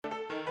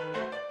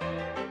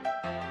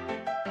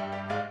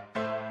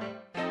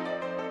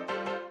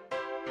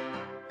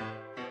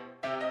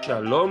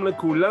שלום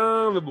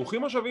לכולם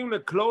וברוכים השבים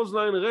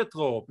לקלוזליין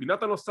רטרו,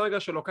 פינת הנוסטלגיה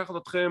שלוקחת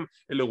אתכם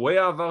אל אירועי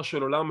העבר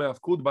של עולם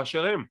ההיאבקות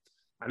באשר הם.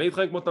 אני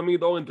איתכם כמו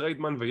תמיד אורן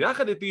טרייטמן,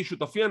 ויחד איתי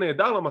שותפי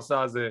הנהדר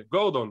למסע הזה,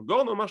 גורדון.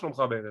 גורדון, מה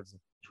שלומך בערב זה?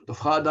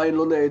 שותפך עדיין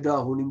לא נהדר,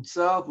 הוא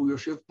נמצא והוא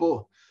יושב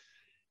פה.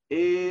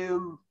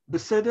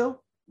 בסדר,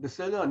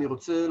 אני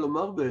רוצה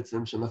לומר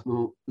בעצם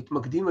שאנחנו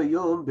מתמקדים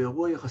היום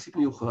באירוע יחסית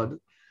מיוחד,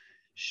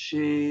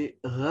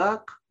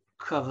 שרק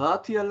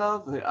קראתי עליו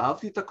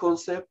ואהבתי את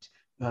הקונספט,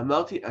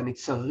 ואמרתי, אני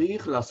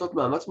צריך לעשות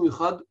מאמץ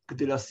מיוחד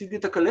כדי להשיג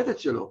את הקלטת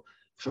שלו.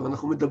 עכשיו,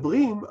 אנחנו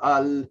מדברים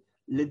על,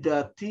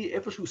 לדעתי,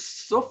 איפשהו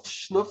סוף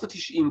שנות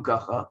ה-90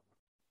 ככה,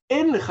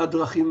 אין לך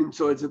דרכים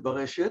למצוא את זה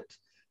ברשת,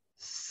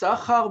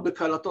 סחר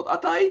בקלטות,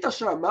 אתה היית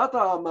שם, מה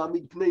אתה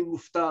מעמיד פני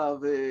מופתע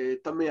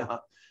ותמה?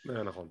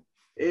 נכון.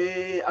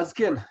 אז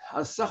כן,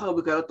 הסחר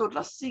בקלטות,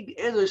 להשיג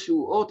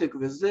איזשהו עותק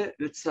וזה,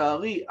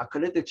 לצערי,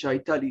 הקלטת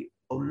שהייתה לי,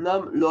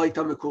 אומנם לא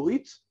הייתה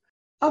מקורית,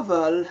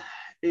 אבל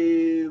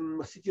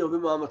עשיתי הרבה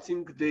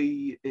מאמצים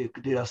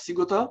כדי להשיג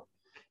אותה,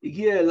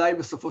 הגיע אליי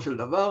בסופו של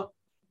דבר,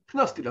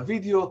 הכנסתי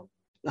לוידאו,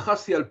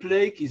 לחצתי על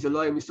פליי, כי זה לא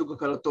היה מסוג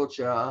הקלטות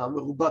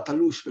שהמרובע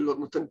תלוש ולא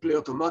נותן פליי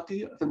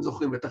אוטומטי, אתם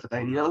זוכרים בטח את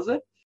העניין הזה,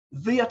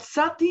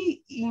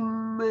 ויצאתי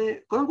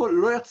קודם כל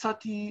לא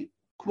יצאתי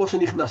כמו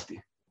שנכנסתי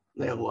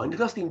לאירוע,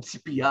 נכנסתי עם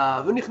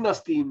ציפייה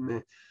ונכנסתי עם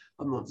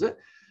המון זה,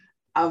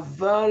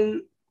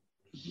 אבל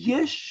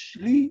יש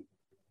לי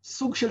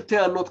סוג של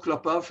טענות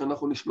כלפיו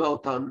שאנחנו נשמע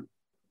אותן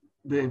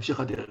בהמשך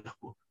הדרך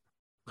פה.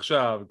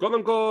 עכשיו,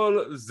 קודם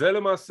כל, זה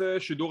למעשה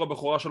שידור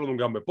הבכורה שלנו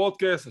גם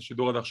בפודקאסט,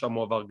 השידור עד עכשיו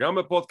מועבר גם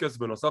בפודקאסט,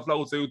 בנוסף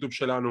לערוץ היוטיוב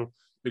שלנו,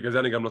 בגלל זה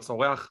אני גם לא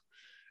צורח.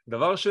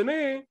 דבר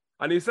שני,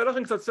 אני אעשה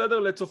לכם קצת סדר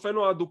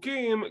לצופינו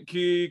האדוקים,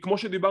 כי כמו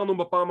שדיברנו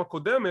בפעם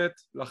הקודמת,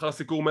 לאחר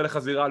סיקור מלך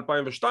הזירה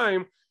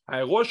 2002,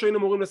 האירוע שהיינו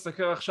אמורים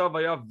לסקר עכשיו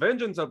היה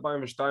ונג'נס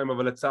 2002,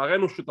 אבל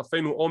לצערנו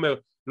שותפינו עומר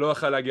לא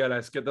יכל להגיע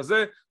להסקט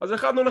הזה, אז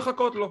החלטנו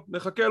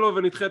נחכה לו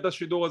ונדחה את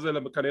השידור הזה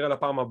כנראה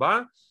לפעם הבאה,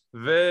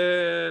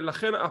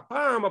 ולכן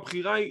הפעם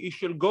הבחירה היא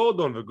של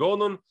גורדון,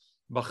 וגורדון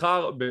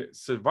בחר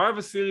ב-Survivor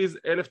Series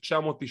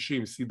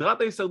 1990,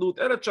 סדרת ההישרדות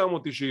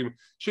 1990,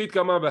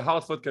 שהתקיימה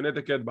בהרטפורד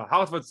קנטיקט,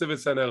 בהרטפורד סיביל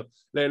סנטר,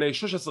 לעיני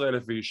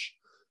 16,000 איש.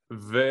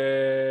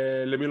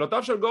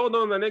 ולמילותיו של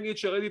גורדון אני אגיד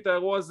שראיתי את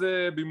האירוע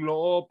הזה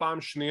במלואו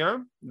פעם שנייה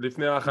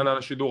לפני ההכנה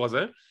לשידור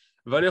הזה,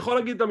 ואני יכול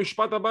להגיד את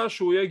המשפט הבא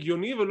שהוא יהיה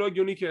הגיוני ולא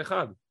הגיוני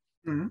כאחד.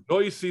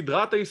 לא היא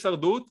סדרת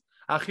ההישרדות,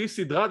 אך היא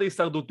סדרת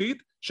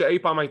ההישרדותית שאי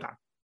פעם הייתה.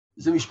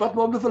 זה משפט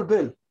מאוד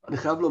מבלבל, אני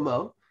חייב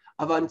לומר,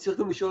 אבל אני צריך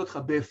גם לשאול אותך,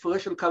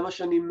 בהפרש של כמה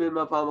שנים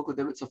מהפעם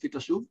הקודמת צפית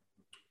שוב?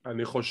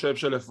 אני חושב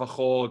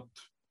שלפחות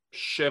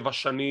 7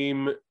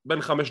 שנים,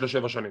 בין 5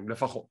 ל7 שנים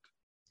לפחות.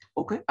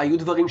 אוקיי, היו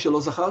דברים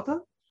שלא זכרת?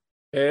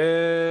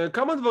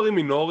 כמה דברים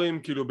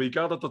מינוריים, כאילו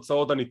בעיקר את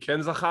התוצאות אני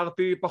כן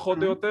זכרתי פחות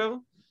או יותר,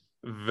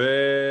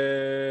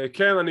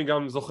 וכן אני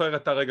גם זוכר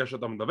את הרגע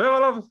שאתה מדבר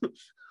עליו.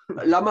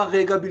 למה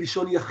רגע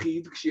בלשון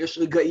יחיד כשיש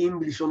רגעים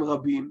בלשון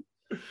רבים?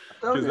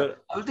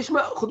 אבל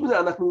תשמע, חוץ מזה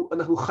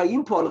אנחנו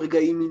חיים פה על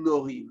רגעים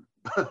מינוריים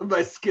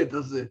בהסקט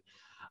הזה,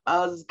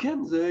 אז כן,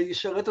 זה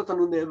ישרת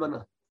אותנו נאמנה.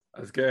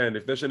 אז כן,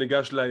 לפני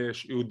שניגש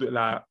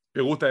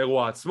לפירוט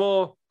האירוע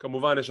עצמו,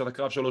 כמובן יש את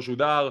הקרב שלו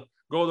שודר.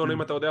 גורדון,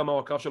 אם אתה יודע מהו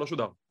הקרב שלו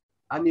שודר?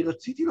 אני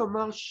רציתי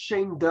לומר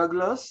שיין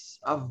דאגלס,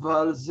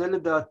 אבל זה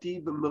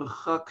לדעתי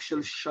במרחק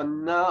של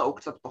שנה או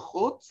קצת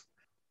פחות,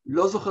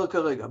 לא זוכר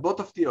כרגע, בוא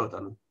תפתיע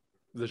אותנו.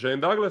 זה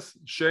שיין דאגלס.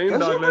 שיין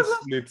דאגלס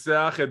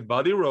ניצח את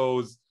באדי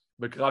רוז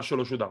בקרב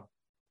שלו שודר.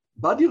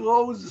 באדי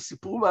רוז זה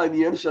סיפור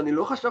מעניין שאני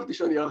לא חשבתי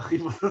שאני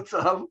ארחיב אותו,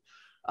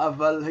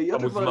 אבל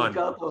היות כבר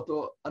הכרת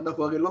אותו,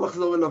 אנחנו הרי לא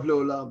נחזור אליו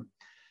לעולם.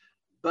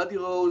 באדי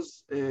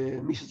רוז,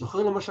 מי שזוכר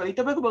למשל,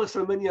 התאבק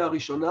ברסלמניה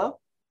הראשונה,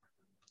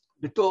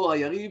 בתור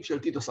היריב של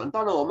טיטו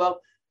סנטנה, הוא אמר,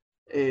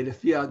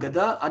 לפי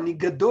ההגדה, אני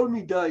גדול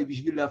מדי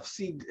בשביל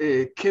להפסיד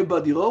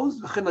כבאדי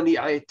רוז, לכן אני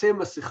אעטה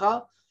מסכה,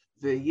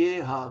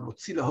 ויהיה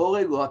המוציא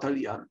להורג או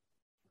התליין.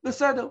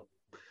 בסדר.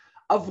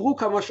 עברו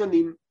כמה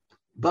שנים,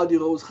 באדי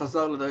רוז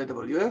חזר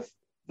ל-WF,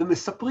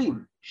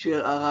 ומספרים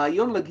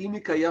שהרעיון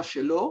לגימיק היה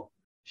שלו,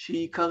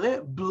 שיקרא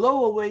blow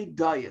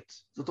away diet.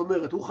 זאת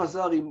אומרת, הוא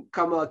חזר עם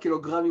כמה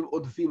קילוגרמים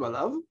עודפים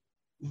עליו,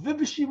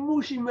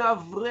 ובשימוש עם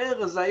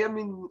מאוורר, זה היה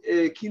מין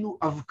כאילו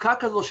אבקה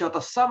כזו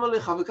שאתה שם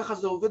עליך, וככה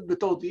זה עובד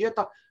בתור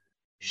דיאטה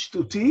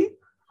שטותי,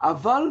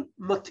 אבל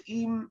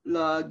מתאים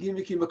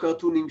לגימיקים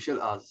הקרטונים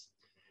של אז.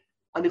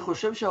 אני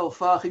חושב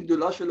שההופעה הכי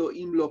גדולה שלו,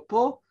 אם לא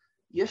פה,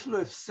 יש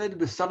לו הפסד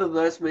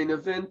בסדרת מיין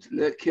איבנט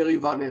לקרי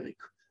ואן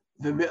אריק.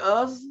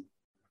 ומאז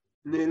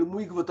נעלמו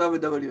עקבותיו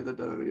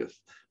ב-WWF.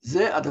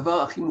 זה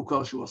הדבר הכי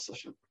מוכר שהוא עשה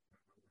שם.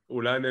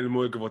 אולי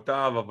נעלמו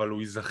עקבותיו, אבל הוא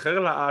ייזכר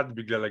לעד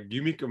בגלל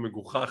הגימיק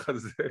המגוחך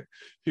הזה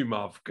עם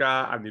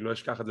האבקה, אני לא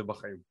אשכח את זה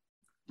בחיים.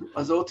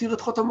 אז הוא הותיר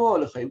את חותמו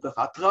על החיים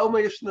ככה, הטראומה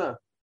ישנה.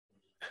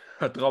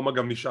 הטראומה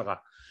גם נשארה.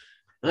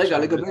 רגע,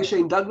 לגבי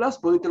שיין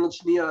דאגלס, בואו ניתן עוד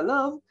שנייה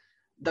עליו,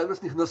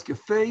 דאגלס נכנס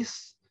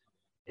כפייס,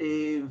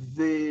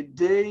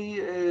 ודי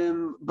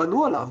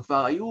בנו עליו,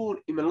 כבר היו,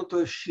 אם אני לא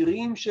טועה,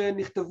 שירים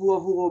שנכתבו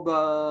עבורו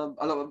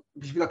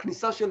בשביל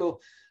הכניסה שלו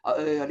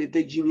על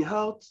ידי ג'ימי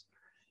הארט,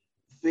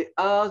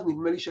 ואז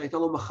נדמה לי שהייתה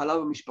לו מחלה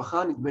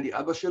במשפחה, נדמה לי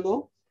אבא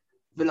שלו,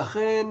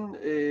 ולכן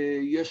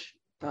יש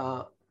את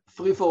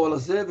ה-free for all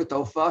הזה ואת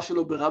ההופעה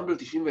שלו ברמבל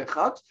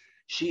 91,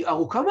 שהיא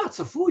ארוכה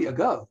מהצפוי,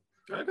 אגב.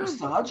 הוא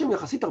שרד שם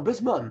יחסית הרבה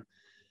זמן.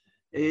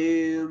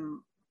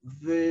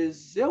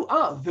 וזהו,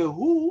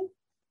 והוא,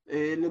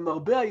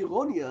 למרבה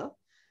האירוניה,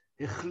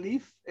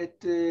 החליף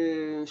את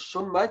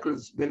שון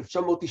מייקלס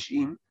ב-1990,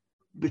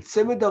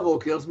 בצמד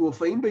הרוקרס,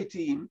 במופעים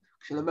ביתיים,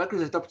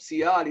 כשלמייקלס הייתה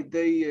פציעה על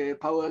ידי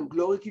פאוור אנד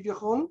גלורי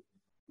כביכול,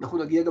 אנחנו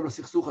נגיע גם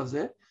לסכסוך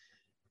הזה,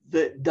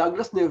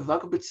 ודאגלס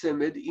נאבק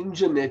בצמד עם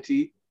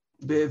ג'נטי,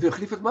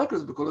 והחליף את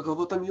מייקלס בכל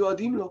הקרבות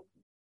המיועדים לו.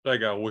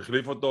 רגע, הוא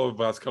החליף אותו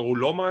ואז קראו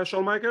לו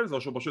שון מייקלס,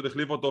 או שהוא פשוט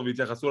החליף אותו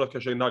והתייחסו לו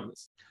כשיין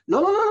דאגלס?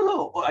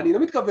 לא, אני לא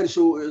מתכוון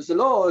שזה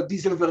לא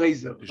דיזל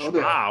ורייזר.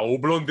 תשמע, הוא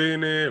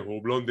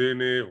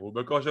בלונדיני, הוא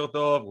בכושר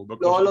טוב, הוא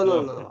בכושר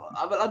טוב. לא,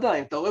 אבל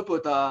עדיין, אתה רואה פה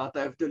את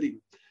ההבדלים.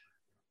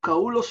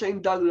 קראו לו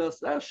שיין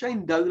דאגלס, היה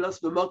שיין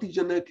דאגלס ומרטי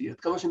ג'נטי, עד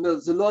כמה שאני יודע,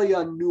 זה לא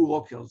היה ניו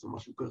רוקרס או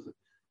משהו כזה.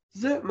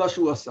 זה מה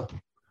שהוא עשה.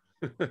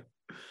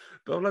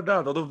 טוב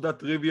לדעת, עוד עובדת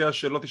טריוויה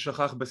שלא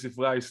תשכח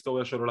בספרי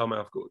ההיסטוריה של עולם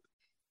ההיאבקות.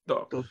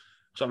 טוב.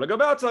 עכשיו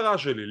לגבי ההצהרה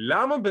שלי,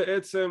 למה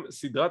בעצם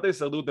סדרת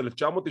ההישרדות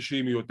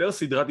 1990 היא יותר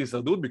סדרת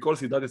הישרדות מכל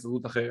סדרת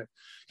הישרדות אחרת?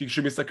 כי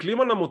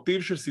כשמסתכלים על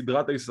המוטיב של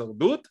סדרת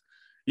ההישרדות,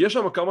 יש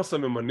שם כמה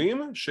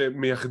סממנים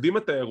שמייחדים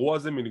את האירוע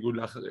הזה מניגוד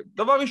לאחרים.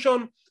 דבר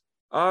ראשון,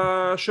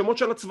 השמות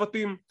של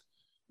הצוותים.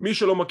 מי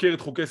שלא מכיר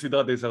את חוקי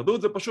סדרת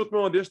ההישרדות, זה פשוט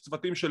מאוד, יש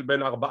צוותים של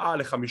בין 4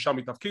 ל5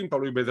 מתאבקים,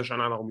 תלוי באיזה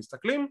שנה אנחנו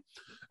מסתכלים,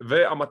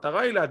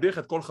 והמטרה היא להדיח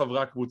את כל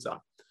חברי הקבוצה.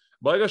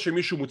 ברגע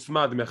שמישהו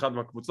מוצמד מאחד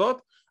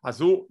מהקבוצות,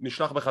 אז הוא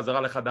נשלח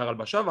בחזרה לחדר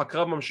הלבשה,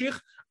 והקרב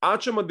ממשיך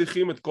עד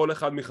שמדיחים את כל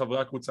אחד מחברי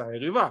הקבוצה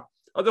היריבה.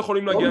 אז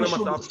יכולים להגיע למצב... לא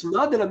מישהו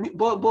מוצמד, אלא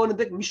בואו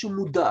נדק מישהו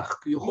מודח,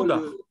 כי יכול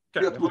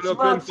להיות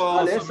מוצמד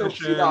על 10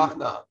 פסילה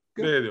הכנעה.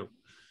 בדיוק.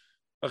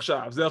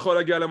 עכשיו, זה יכול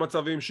להגיע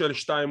למצבים של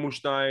 2 מול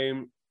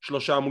 2,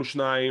 3 מול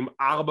 2,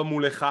 4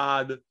 מול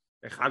 1,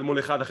 1 מול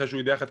 1 אחרי שהוא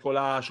ידיח את כל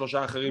ה3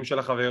 האחרים של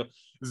החבר.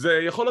 זה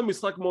יכול להיות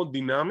משחק מאוד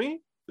דינמי,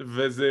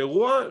 וזה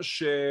אירוע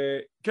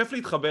שכיף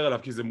להתחבר אליו,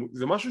 כי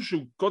זה משהו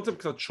שהוא קונספט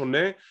קצת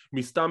שונה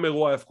מסתם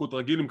אירוע ההיאבקות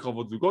רגיל עם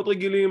קרבות זוגות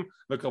רגילים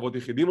וקרבות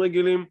יחידים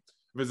רגילים,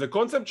 וזה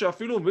קונספט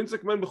שאפילו וינס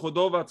מקמן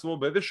בכבודו ועצמו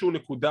באיזשהו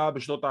נקודה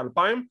בשנות ה-2000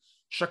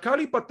 שקל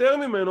להיפטר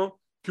ממנו,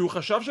 כי הוא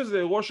חשב שזה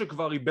אירוע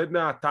שכבר איבד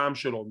מהטעם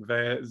שלו,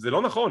 וזה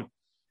לא נכון.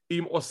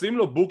 אם עושים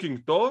לו בוקינג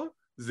טוב,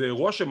 זה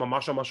אירוע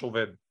שממש ממש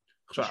עובד.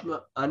 תשמע,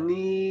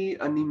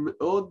 אני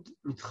מאוד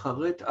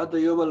מתחרט עד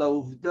היום על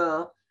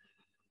העובדה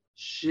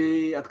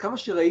שעד כמה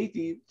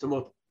שראיתי, זאת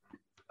אומרת,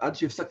 עד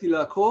שהפסקתי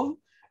לעקוב,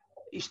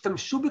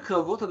 השתמשו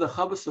בקרבות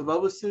הדחה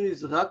בסרווייבר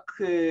סיריז רק,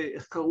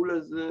 איך קראו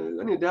לזה,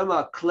 אני יודע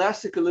מה,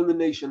 Classic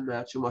Elimination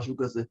Match או משהו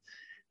כזה.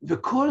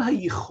 וכל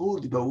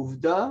הייחוד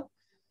בעובדה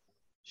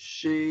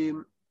שהם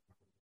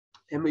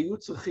היו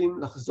צריכים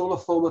לחזור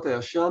לפורמט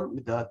הישן,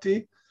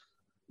 לדעתי,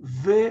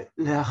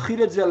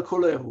 ולהכיל את זה על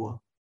כל האירוע.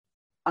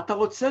 אתה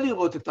רוצה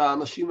לראות את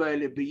האנשים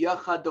האלה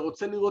ביחד, אתה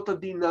רוצה לראות את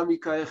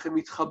הדינמיקה, איך הם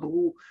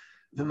יתחברו,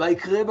 ומה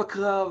יקרה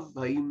בקרב,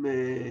 האם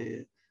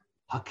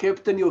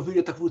הקפטן יוביל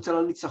את הקבוצה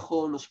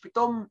לניצחון, או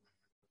שפתאום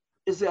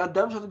איזה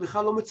אדם שאתה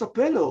בכלל לא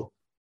מצפה לו,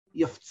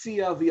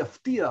 יפציע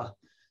ויפתיע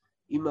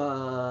עם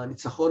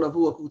הניצחון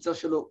עבור הקבוצה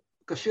שלו.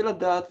 קשה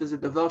לדעת, וזה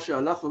דבר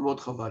שהלך ומאוד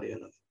חבל לי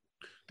עליו.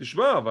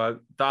 תשמע, אבל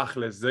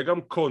תכלס, זה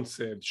גם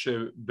קונספט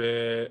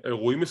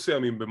שבאירועים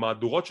מסוימים,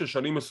 במהדורות של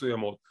שנים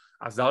מסוימות,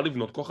 עזר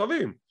לבנות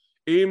כוכבים.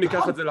 אם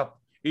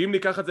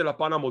ניקח את זה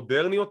לפן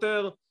המודרני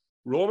יותר,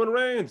 רומן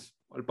ריינס,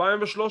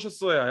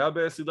 2013, היה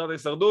בסדרת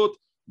ההישרדות,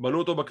 בנו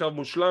אותו בקרב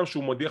מושלם,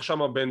 שהוא מדיח שם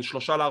בין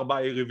 3 ל4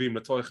 יריבים,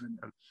 לצורך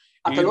העניין.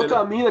 אתה לא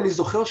תאמין, אני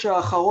זוכר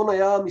שהאחרון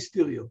היה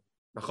מיסטריו.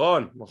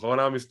 נכון, האחרון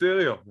היה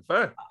מיסטריו, יפה.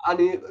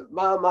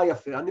 מה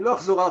יפה? אני לא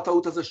אחזור על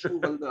הטעות הזה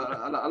שוב,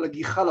 על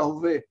הגיחה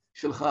להווה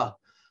שלך.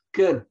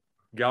 כן.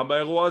 גם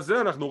באירוע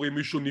הזה אנחנו רואים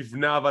מישהו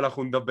נבנה,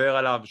 ואנחנו נדבר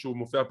עליו, שהוא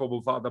מופיע פה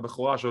בהופעת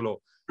הבכורה שלו,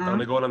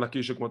 תרנגול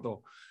ענקי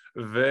שכמותו.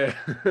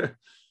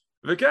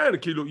 וכן,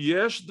 כאילו,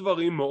 יש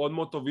דברים מאוד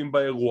מאוד טובים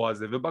באירוע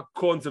הזה,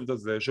 ובקונספט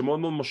הזה, שמאוד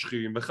מאוד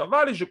משכים,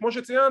 וחבל לי שכמו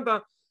שציינת,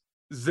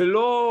 זה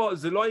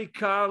לא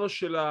העיקר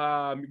של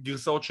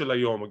הגרסאות של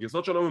היום.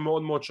 הגרסאות של היום הן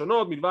מאוד מאוד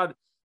שונות, מלבד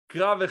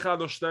קרב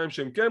 1 או 2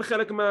 שהם כן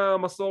חלק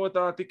מהמסורת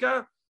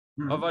העתיקה,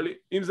 אבל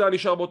אם זה היה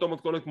נשאר באותו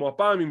מתכונת כמו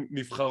הפעם, עם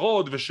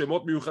נבחרות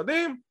ושמות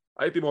מיוחדים,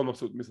 הייתי מאוד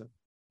מבסוט מזה.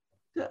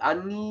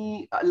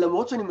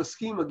 למרות שאני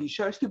מסכים עם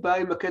הגישה, יש לי בעיה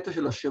עם הקטע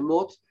של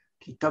השמות,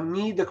 כי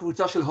תמיד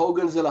הקבוצה של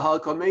הוגן זה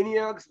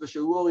להרקומניאקס,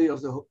 ושל וורייר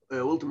זה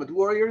אולטימט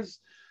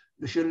ווריורס,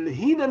 ושל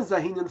הינן זה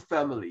ההינן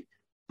פמילי.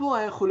 פה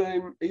היו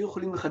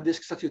יכולים לחדש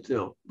קצת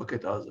יותר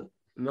בקטע הזה.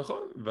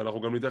 נכון,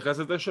 ואנחנו גם נתייחס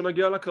לזה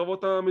שנגיע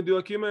לקרבות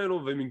המדויקים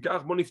האלו, ומין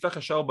כך בוא נפתח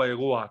ישר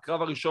באירוע.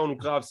 הקרב הראשון הוא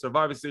קרב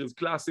Survivor Series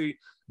קלאסי,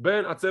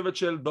 בין הצוות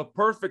של The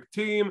Perfect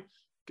Team,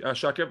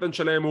 שהקפטן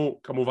שלהם הוא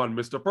כמובן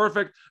Mr.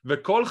 Perfect,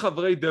 וכל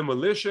חברי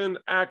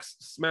Demolition,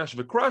 Axe, Smash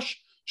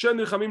ו-Crush,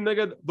 שנלחמים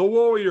נגד The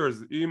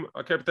Warriors, עם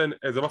הקפטן,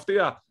 איזה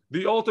מפתיע, The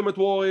Ultimate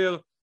Warrior,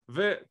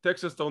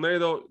 ו-Texas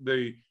Tornado,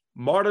 The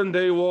modern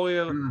day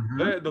warrior,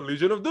 ו-the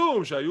Legion of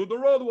Doom, שהיו the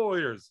road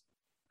warriors.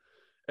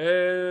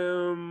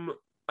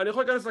 אני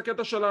יכול להיכנס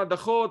לקטע של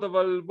ההדחות,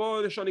 אבל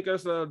בואו שאני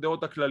אכנס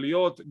לדעות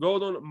הכלליות.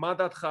 גורדון, מה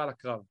דעתך על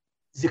הקרב?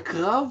 זה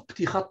קרב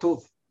פתיחה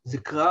טוב,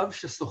 זה קרב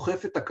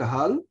שסוחף את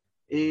הקהל.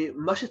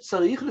 מה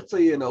שצריך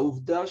לציין,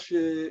 העובדה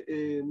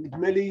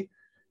שנדמה לי,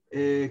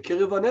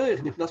 קרב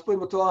הנערך נכנס פה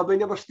עם התואר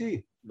הבין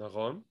יבשתי.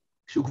 נכון.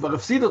 שהוא כבר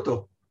הפסיד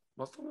אותו.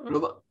 מה זאת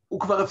אומרת? הוא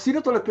כבר הפסיד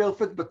אותו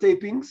לפרפקט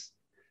בטייפינגס,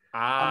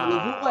 אבל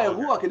עבור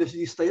האירוע, כדי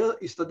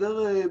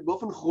שיסתדר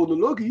באופן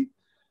כרונולוגי,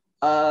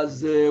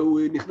 אז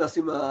הוא נכנס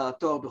עם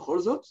התואר בכל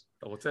זאת.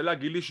 אתה רוצה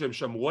להגיד לי שהם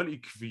שמרו על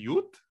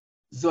עקביות?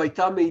 זו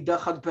הייתה מידע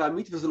חד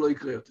פעמית וזה לא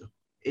יקרה יותר.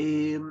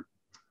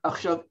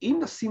 עכשיו, אם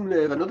נשים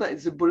לב, אני לא יודע,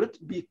 זה בולט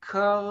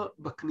בעיקר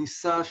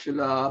בכניסה של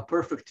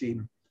ה-Perfect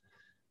Team.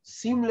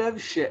 שים לב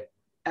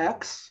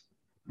שאקס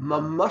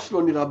ממש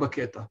לא נראה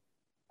בקטע.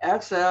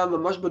 אקס היה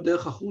ממש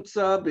בדרך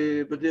החוצה,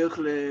 בדרך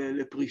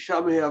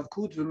לפרישה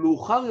מההיאבקות,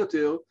 ומאוחר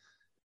יותר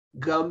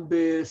גם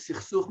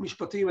בסכסוך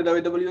משפטי עם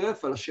ה-WWF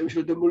על השם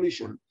של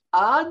דמולישן.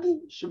 עד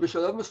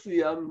שבשלב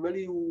מסוים, נדמה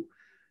לי הוא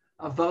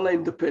עבר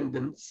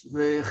לאינדפנדנס,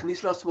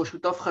 והכניס לעצמו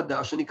שותף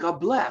חדש שנקרא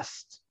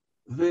בלאסט,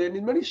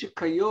 ונדמה לי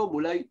שכיום,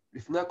 אולי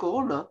לפני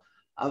הקורונה,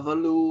 אבל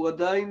הוא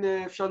עדיין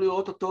אפשר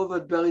לראות אותו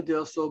ואת ברי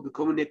דרסו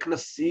בכל מיני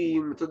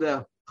כנסים, אתה יודע,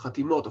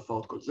 חתימות,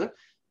 הופעות, כל זה.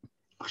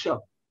 עכשיו,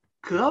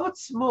 קרב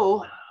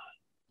עצמו,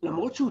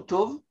 למרות שהוא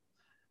טוב,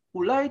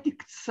 אולי הייתי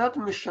קצת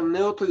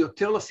משנה אותו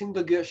יותר לשים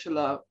דגש על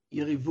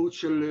היריבות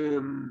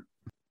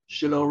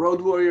של ה-Road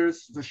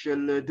Warriors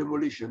ושל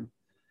Demolition.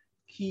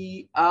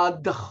 כי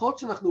ההדחות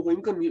שאנחנו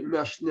רואים כאן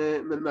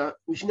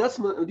משני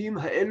הצמדים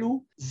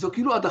האלו, זו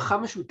כאילו הדחה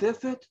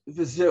משותפת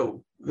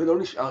וזהו, ולא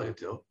נשאר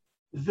יותר.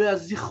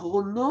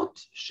 והזיכרונות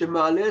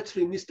שמעלה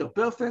אצלי מיסטר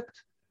פרפקט,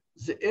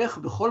 זה איך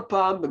בכל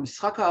פעם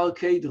במשחק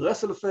הארקייד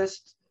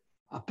רסלפסט,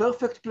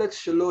 הפרפקט פלקס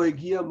שלו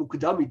הגיע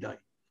מוקדם מדי.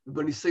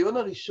 ובניסיון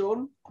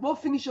הראשון, כמו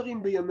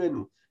פינישרים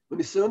בימינו,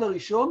 בניסיון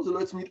הראשון זה לא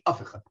הצמיד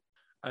אף אחד.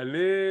 אני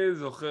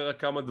זוכר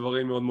כמה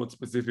דברים מאוד מאוד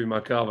ספציפיים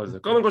מהקרב הזה.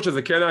 קודם כל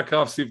שזה כן היה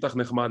קרב ספתח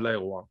נחמד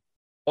לאירוע.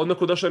 עוד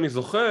נקודה שאני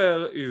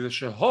זוכר היא זה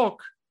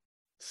שהוק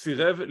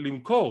סירב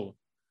למכור.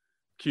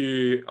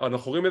 כי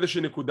אנחנו רואים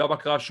איזושהי נקודה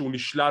בקרב שהוא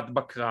נשלט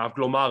בקרב,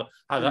 כלומר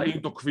הרעים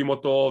תוקפים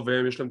אותו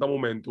ויש להם את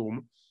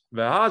המומנטום,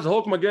 ואז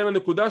הוק מגיע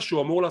לנקודה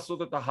שהוא אמור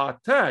לעשות את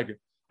ההטאג,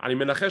 אני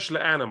מנחש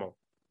לאנימל.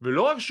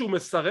 ולא רק שהוא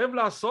מסרב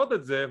לעשות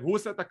את זה, הוא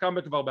עושה את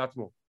הקאמבק כבר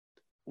בעצמו.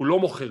 הוא לא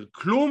מוכר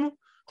כלום,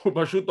 הוא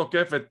פשוט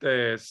תוקף את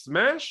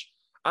סמאש,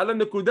 על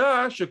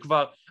הנקודה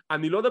שכבר,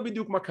 אני לא יודע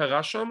בדיוק מה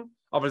קרה שם,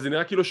 אבל זה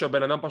נראה כאילו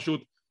שהבן אדם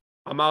פשוט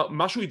אמר,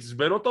 משהו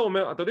עצבן אותו, הוא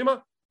אומר, אתה יודעים מה?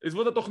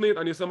 עזבו את התוכנית,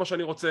 אני אעשה מה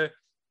שאני רוצה,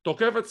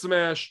 תוקף את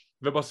סמאש,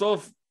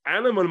 ובסוף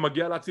אנימל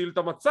מגיע להציל את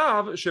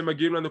המצב,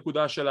 שמגיעים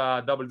לנקודה של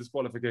הדאבל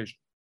דיסקואליפיקיישן.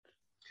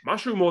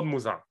 משהו מאוד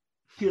מוזר.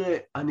 תראה,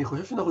 אני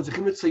חושב שאנחנו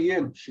צריכים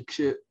לציין,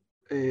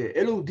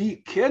 LOD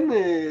כן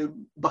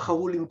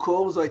בחרו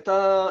למכור,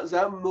 זה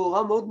היה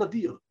מאורע מאוד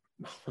נדיר.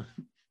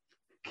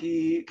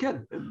 כי כן,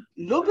 הם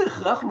לא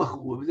בהכרח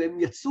מכרו, הם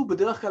יצאו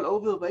בדרך כלל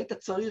אובר, והיית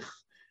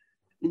צריך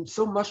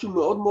למצוא משהו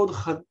מאוד מאוד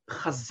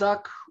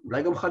חזק,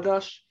 אולי גם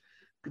חדש,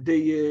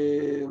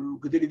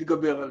 כדי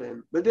להתגבר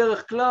עליהם.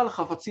 בדרך כלל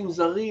חפצים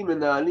זרים,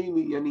 מנהלים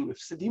עניינים,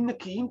 הפסדים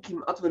נקיים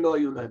כמעט ולא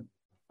היו להם.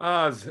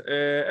 אז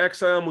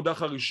אקס היה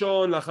המודח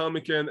הראשון, לאחר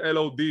מכן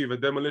LOD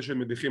ודמולישן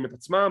מדיחים את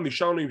עצמם,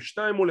 נשארנו עם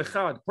 2 מול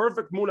 1,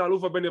 פרפקט מול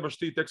האלוף הבין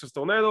יבשתי טקסס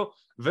טורנדו,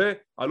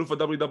 ואלוף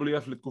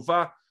ה-WWF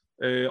לתקופה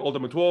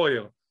אולטימט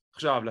וורייר.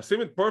 עכשיו,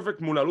 לשים את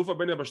פרפקט מול האלוף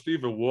הבין יבשתי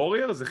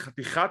ווורייר זה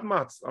חתיכת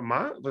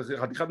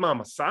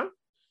מעמסה,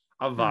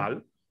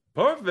 אבל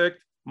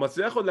פרפקט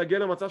מצליח עוד להגיע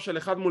למצב של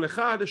 1 מול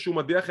 1 שהוא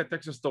מדיח את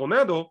טקסס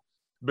טורנדו,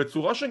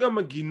 בצורה שגם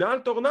מגינה על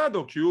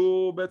טורנדו, כי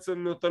הוא בעצם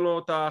נותן לו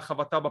את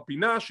החבטה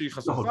בפינה שהיא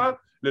חשופה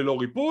ללא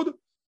ריפוד,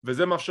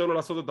 וזה מאפשר לו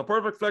לעשות את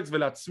הפרפקט פלקס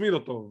ולהצמיד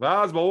אותו,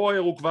 ואז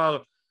בוורייר הוא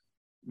כבר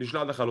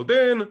נשלט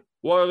לחלוטין,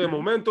 וורייר עם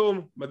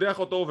מומנטום, מדיח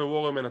אותו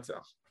ווורייר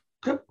מנצח.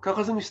 כן,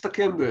 ככה זה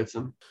מסתכם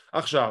בעצם.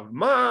 עכשיו,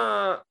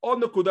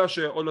 עוד נקודה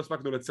שעוד לא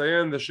הספקנו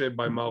לציין, זה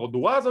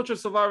שבמהדורה הזאת של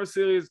Survivor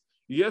Series,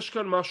 יש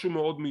כאן משהו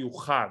מאוד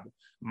מיוחד,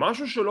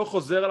 משהו שלא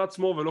חוזר על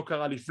עצמו ולא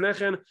קרה לפני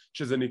כן,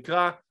 שזה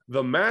נקרא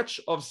The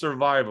Match of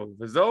Survival,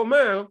 וזה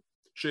אומר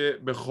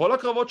שבכל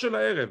הקרבות של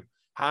הערב,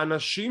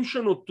 האנשים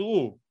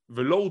שנותרו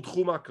ולא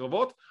הודחו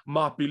מהקרבות,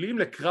 מעפילים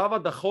לקרב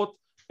הדחות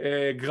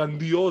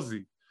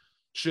גרנדיוזי,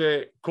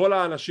 שכל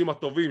האנשים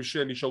הטובים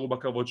שנשארו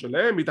בקרבות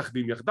שלהם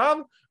מתאחדים יחדיו,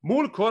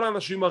 מול כל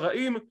האנשים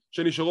הרעים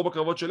שנשארו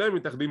בקרבות שלהם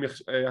מתאחדים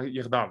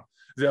יחדיו.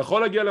 זה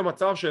יכול להגיע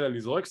למצב של,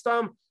 אני זורק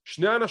סתם,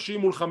 2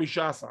 אנשים מול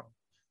 15.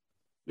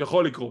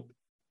 יכול לקרות.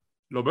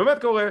 לא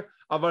באמת קורה,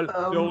 אבל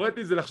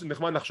תיאורטית זה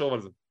נחמד לחשוב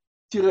על זה.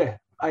 תראה,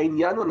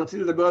 העניין, אני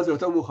רציתי לדבר על זה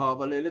יותר מאוחר,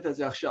 אבל העלית את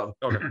זה עכשיו.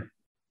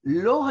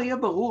 לא היה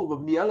ברור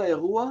בבנייה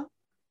לאירוע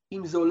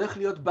אם זה הולך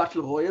להיות באטל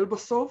רויאל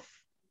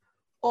בסוף,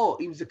 או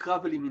אם זה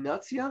קרב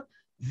אלימינציה,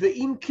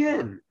 ואם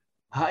כן,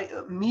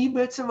 מי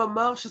בעצם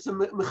אמר שזה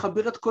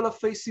מחבר את כל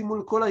הפייסים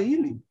מול כל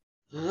ההילים?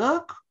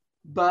 רק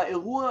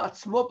באירוע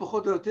עצמו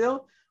פחות או יותר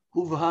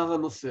הובהר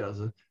הנושא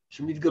הזה.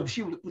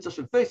 שמתגבשים לקבוצה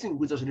של פייסינג,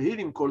 קבוצה של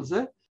הילים, כל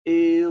זה.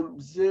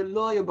 זה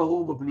לא היה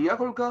ברור בבנייה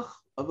כל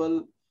כך,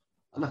 אבל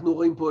אנחנו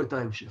רואים פה את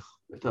ההמשך.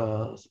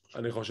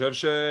 אני חושב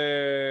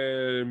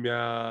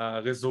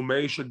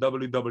שמהרזומי של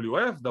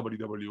WWF,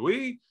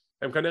 WWE,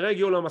 הם כנראה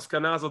הגיעו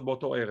למסקנה הזאת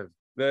באותו ערב.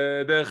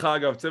 דרך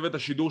אגב, צוות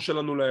השידור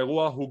שלנו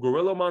לאירוע הוא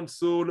גורילה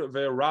מונסון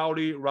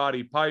וראודי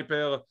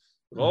פייפר.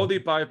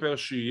 ראודי פייפר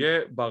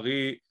שיהיה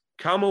בריא,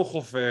 כמה הוא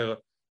חופר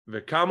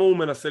וכמה הוא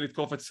מנסה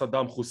לתקוף את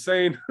סדאם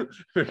חוסיין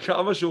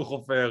וכמה שהוא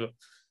חופר,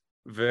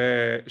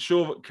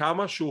 ושוב,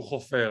 כמה שהוא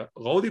חופר.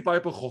 ראודי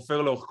פייפר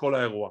חופר לאורך כל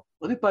האירוע.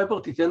 ראודי פייפר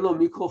תיתן לו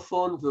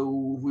מיקרופון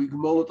והוא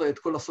יגמור אותו את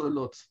כל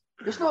הסוללות.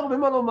 יש לו הרבה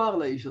מה לומר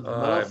לאיש הזה,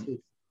 מה לעשות?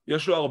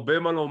 יש לו הרבה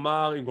מה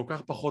לומר עם כל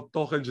כך פחות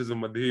תוכן שזה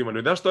מדהים. אני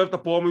יודע שאתה אוהב את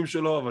הפרומים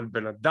שלו, אבל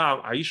בן אדם,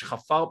 האיש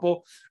חפר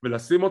פה,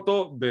 ולשים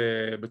אותו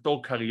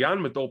בתור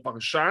קריין, בתור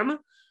פרשן,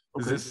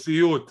 זה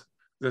סיוט.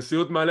 זה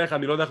סיוט מעליך,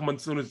 אני לא יודע איך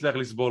מנסון הצליח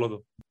לסבול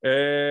אותו.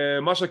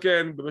 מה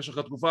שכן, במשך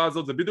התקופה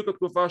הזאת, זה בדיוק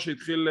התקופה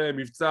שהתחיל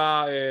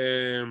מבצע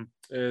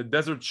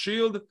Desert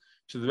Shield,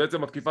 שזה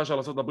בעצם התקיפה של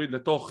ארצות הברית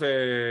לתוך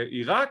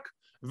עיראק,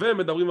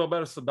 ומדברים הרבה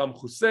על סדאם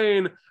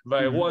חוסיין,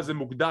 והאירוע הזה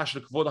מוקדש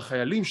לכבוד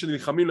החיילים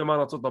שנלחמים למען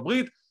ארצות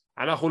הברית.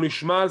 אנחנו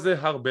נשמע על זה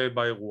הרבה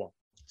באירוע.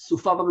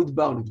 סופה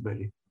במדבר נדמה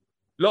לי.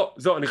 לא,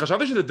 זהו, אני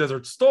חשבתי שזה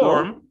Desert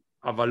Storm,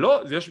 אבל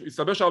לא,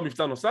 הסתבר שהיה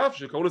מבצע נוסף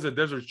שקראו לזה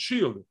Desert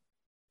Shield.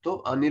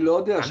 טוב, אני לא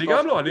יודע. אני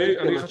גם לא,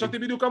 אני חשבתי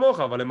בדיוק כמוך,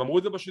 אבל הם אמרו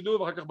את זה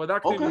בשידור ואחר כך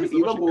בדקתי. אוקיי,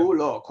 אם אמרו,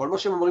 לא, כל מה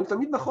שהם אומרים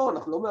תמיד נכון,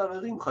 אנחנו לא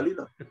מערערים,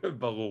 חלילה.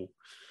 ברור.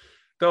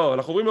 טוב,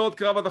 אנחנו רואים מאוד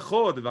קרב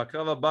הדחות,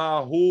 והקרב הבא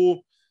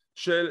הוא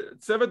של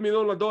צוות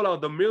 $1,000,000,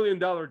 The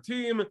 $1,000,000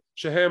 Team,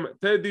 שהם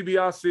טד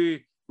דיביאסי,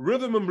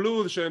 Rhythm and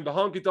Blues, שהם The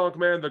Honky Tonk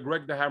Man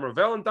ו-Greg the Hammer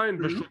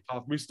Valentine,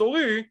 ושותף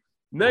מסתורי,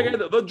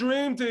 נגד The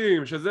Dream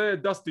Team, שזה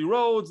דסטי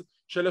רודס,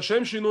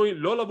 שלשם שינוי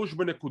לא לבוש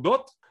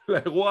בנקודות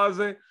לאירוע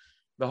הזה,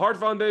 The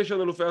Heart Foundation,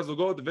 אלופי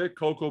הזוגות,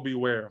 וקוקו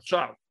ביוואר.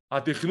 עכשיו,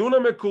 התכנון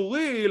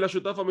המקורי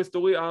לשותף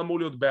המסתורי היה אמור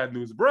להיות Bad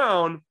News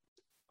Brown,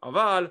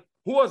 אבל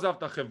הוא עזב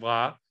את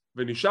החברה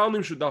ונשארנו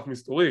עם שותף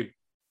מסתורי.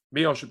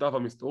 מי השותף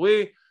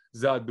המסתורי?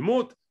 זה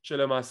הדמות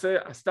שלמעשה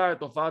עשתה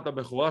את הופעת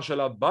הבכורה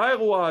שלה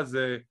באירוע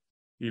הזה,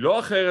 היא לא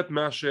אחרת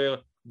מאשר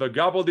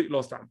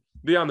לא סתם,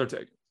 The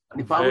Undertaker.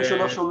 אני פעם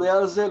ראשונה שומע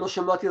על זה, לא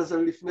שמעתי על זה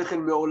לפני כן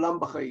מעולם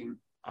בחיים.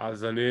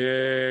 אז אני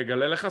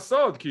אגלה לך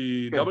סוד,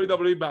 כי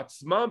WWE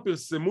בעצמם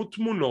פרסמו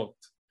תמונות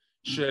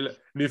של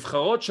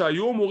נבחרות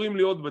שהיו אמורים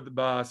להיות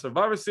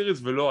ב-Survivor Series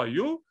ולא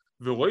היו,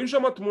 ורואים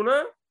שם תמונה,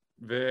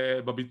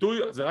 ובביטוי,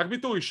 זה רק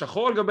ביטוי,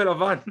 שחור על גבי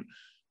לבן,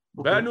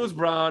 Bad News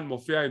Brown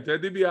מופיע עם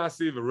טד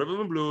דיביאסי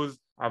ו-Rhythm and Blues,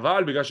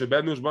 אבל בגלל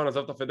ש-Bad News Brown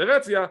עזב את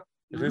הפדרציה,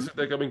 הכניסו את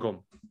טייקר במקום.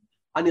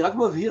 אני רק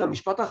מבהיר,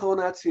 המשפט האחרון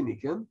היה ציני,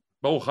 כן?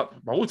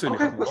 ברור ציני.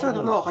 אוקיי,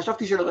 בסדר, לא,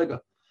 חשבתי שלרגע.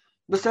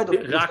 בסדר.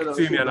 רק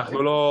ציני,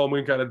 אנחנו לא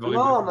אומרים כאלה דברים.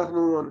 לא,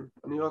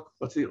 אני רק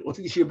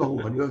רציתי שיהיה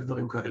ברור, אני אוהב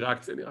דברים כאלה. רק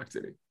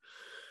ציני.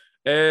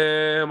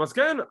 אז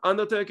כן,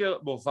 אנדרטייקר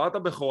בהופעת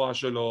הבכורה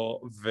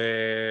שלו,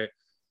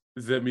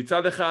 וזה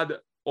מצד אחד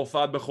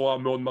הופעת בכורה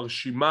מאוד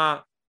מרשימה,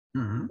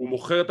 הוא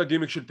מוכר את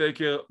הגימיק של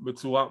טייקר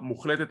בצורה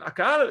מוחלטת.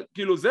 הקהל,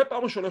 כאילו זה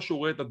פעם ראשונה שהוא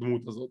רואה את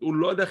הדמות הזאת, הוא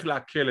לא יודע איך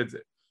לעכל את זה.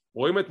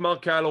 רואים את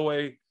מרק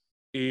קלווי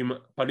עם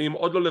פנים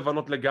עוד לא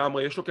לבנות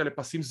לגמרי, יש לו כאלה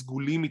פסים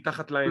סגולים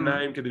מתחת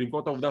לעיניים כדי למכור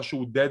את העובדה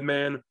שהוא dead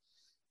man.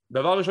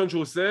 דבר ראשון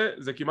שהוא עושה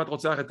זה כמעט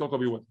רוצח את קוקו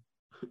ביוואר.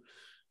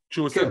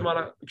 כשהוא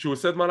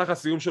עושה את מהלך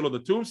הסיום שלו The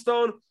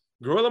Tombstone,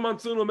 גורילה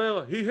מונסון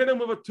אומר he hit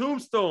him with a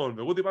tombstone,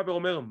 ורודי פייפר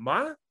אומר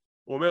מה?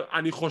 הוא אומר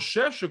אני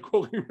חושב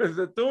שקוראים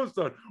לזה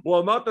טומסטון. הוא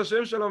אמר את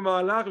השם של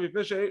המהלך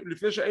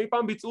לפני שאי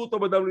פעם ביצעו אותו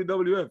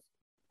ב-WWF.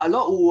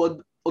 לא, הוא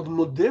עוד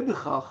מודה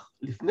בכך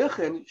לפני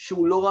כן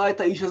שהוא לא ראה את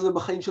האיש הזה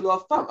בחיים שלו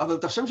אף פעם, אבל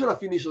את השם של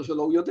הפינישר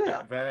שלו הוא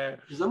יודע.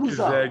 זה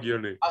מוזר. זה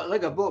הגיוני.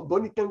 רגע, בוא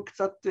ניתן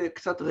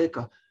קצת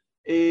רקע.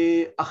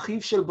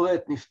 אחיו של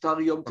ברט נפטר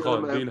יום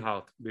נכון, דין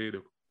הארט,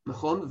 בדיוק.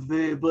 נכון,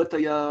 וברט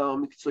היה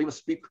מקצועי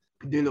מספיק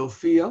כדי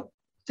להופיע.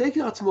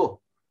 טייקר עצמו.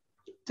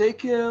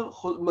 טייקר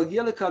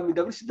מגיע לכאן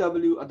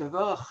מ-WCW,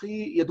 הדבר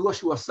הכי ידוע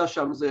שהוא עשה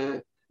שם זה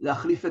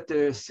להחליף את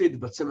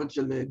סיד בצמד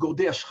של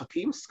גורדי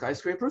השחקים,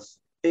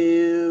 סקייסקרייפרס,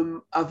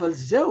 אבל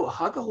זהו,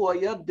 אחר כך הוא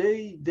היה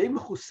די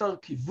מחוסר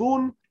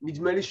כיוון,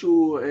 נדמה לי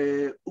שהוא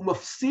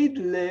מפסיד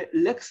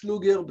ללקס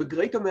לוגר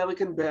בגרייט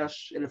אמריקן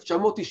באש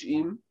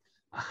 1990,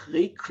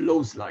 אחרי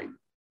קלוזליין,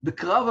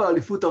 בקרב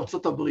האליפות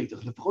ארצות הברית,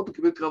 אז לפחות הוא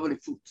קיבל קרב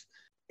אליפות.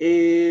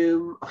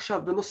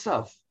 עכשיו,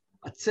 בנוסף,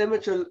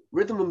 הצמד של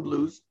Rhythm and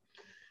Blues,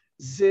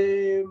 זה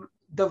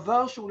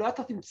דבר שאולי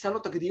אתה תמצא לו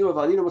תקדים,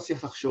 אבל אני לא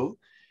מצליח לחשוב,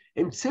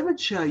 הם צמד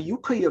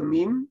שהיו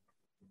קיימים,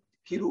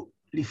 כאילו,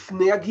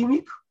 לפני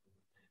הגימיק,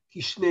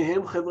 כי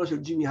שניהם חבר'ה של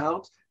ג'ימי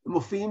הארט, הם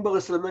מופיעים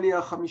ברסלמניה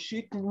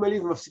החמישית, נדמה לי,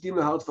 ומפסידים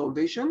להארט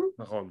פאונדיישן.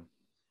 נכון.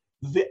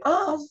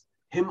 ואז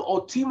הם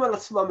עוטים על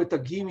עצמם את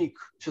הגימיק,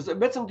 שזה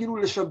בעצם כאילו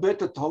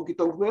לשבת את הונקי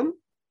טונק מן,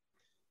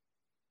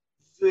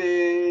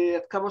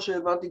 ועד כמה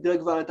שהבנתי,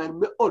 גרג ולנטיין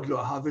מאוד לא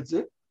אהב את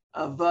זה,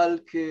 אבל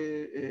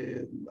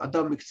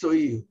כאדם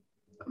מקצועי,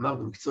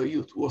 אמרנו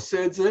מקצועיות, הוא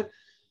עושה את זה,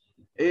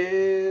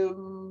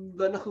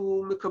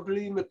 ואנחנו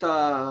מקבלים את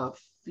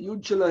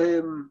הפיוד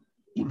שלהם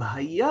אם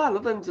היה, לא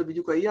יודע אם זה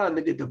בדיוק היה,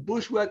 נגד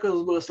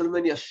הבושווקרס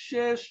ברסלמניה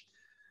 6,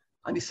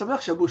 אני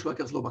שמח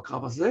שהבושווקרס לא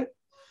בקרב הזה,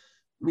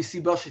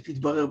 מסיבה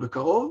שתתברר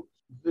בקרוב,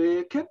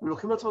 וכן, הם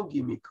לוקחים לעצמם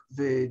גימיק.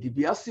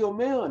 ודיביאסי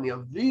אומר, אני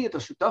אביא את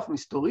השותף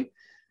מסתורי,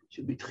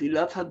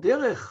 שבתחילת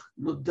הדרך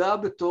נודע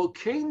בתור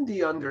קיין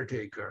די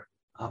אנדרטייקר,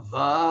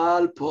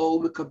 אבל פה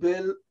הוא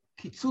מקבל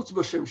קיצוץ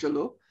בשם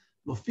שלו,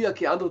 מופיע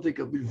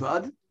כאנדרטייקר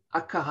בלבד,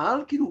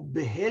 הקהל כאילו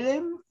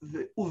בהלם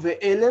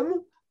ובאלם,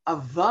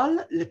 אבל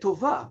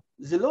לטובה.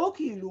 זה לא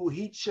כאילו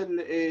היט של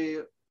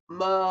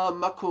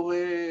מה קורה,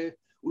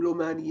 הוא לא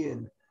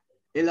מעניין,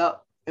 אלא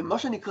מה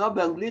שנקרא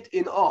באנגלית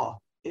in awe.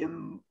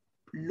 הם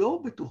לא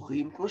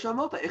בטוחים, כמו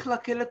שאמרת, איך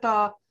להקל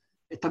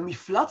את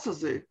המפלץ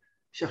הזה,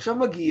 שעכשיו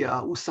מגיע,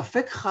 הוא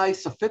ספק חי,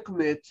 ספק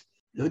מת,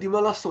 לא יודעים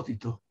מה לעשות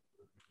איתו.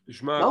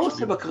 תשמע, מה הוא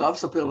עושה בקרב?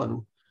 ספר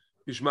לנו.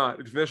 תשמע,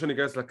 לפני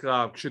שניכנס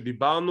לקרב,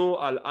 כשדיברנו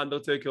על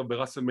אנדרטייקר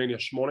ברסלמניה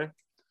 8,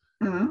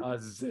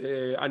 אז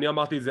אני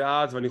אמרתי את זה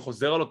אז, ואני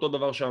חוזר על אותו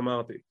דבר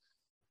שאמרתי.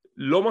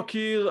 לא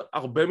מכיר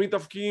הרבה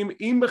מתאבקים,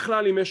 אם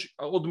בכלל, אם יש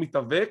עוד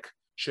מתאבק,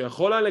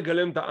 שיכול היה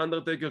לגלם את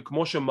האנדרטייקר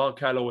כמו שמרק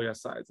קלווי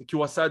עשה את זה, כי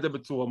הוא עשה את זה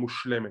בצורה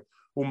מושלמת.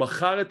 הוא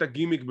מכר את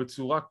הגימיק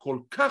בצורה כל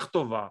כך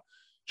טובה,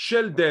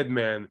 של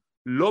דדמן,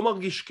 לא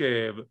מרגיש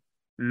כאב,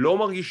 לא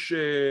מרגיש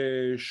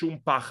שום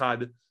פחד,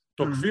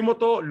 תוקפים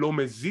אותו, לא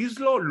מזיז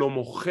לו, לא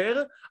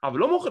מוכר, אבל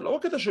לא מוכר, לא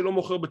בקטע שלא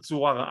מוכר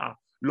בצורה רעה,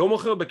 לא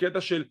מוכר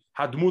בקטע של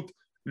הדמות,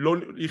 לא,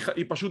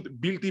 היא פשוט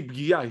בלתי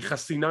פגיעה, היא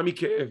חסינה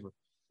מכאב,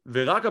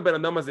 ורק הבן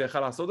אדם הזה יכל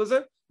לעשות את זה,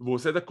 והוא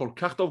עושה את זה כל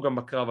כך טוב גם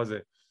בקרב הזה,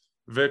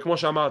 וכמו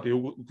שאמרתי,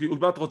 הוא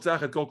כמעט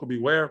רוצח את קוקו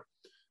ביוואר,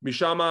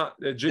 משם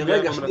ג'ימי...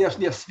 רגע,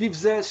 שנייה, סביב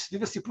זה,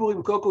 סביב הסיפור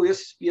עם קוקו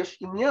יש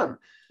עניין.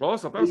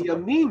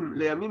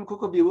 לימים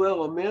קוקו ביוואר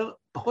אומר,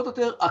 פחות או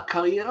יותר,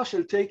 הקריירה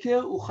של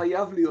טייקר הוא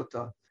חייב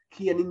ליותה,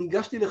 כי אני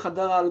ניגשתי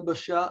לחדר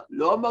ההלבשה,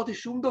 לא אמרתי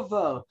שום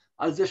דבר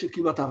על זה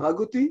שכמעט הרג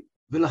אותי,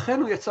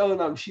 ולכן הוא יצא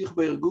להמשיך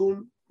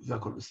בארגון,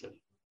 והכל בסדר.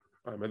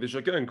 האמת היא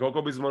שכן,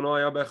 קוקו בזמנו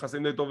היה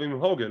ביחסים די טובים עם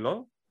הוגן,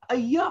 לא?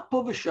 היה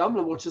פה ושם,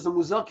 למרות שזה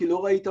מוזר, כי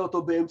לא ראית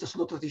אותו באמצע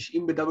שנות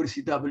ה-90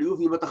 ב-WCW,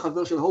 ואם אתה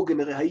חבר של הוגן,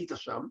 הרי היית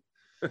שם.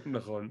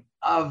 נכון.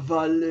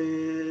 אבל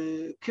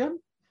כן,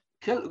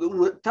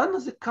 הוא נתן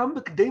איזה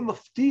קאמבק די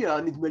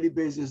מפתיע, נדמה לי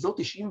באיזה זאת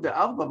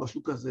 94,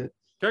 משהו כזה.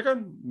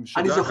 כן.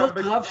 אני זוכר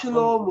קרב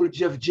שלו מול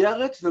ג'ף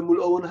ג'רט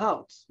ומול אוון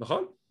הארט.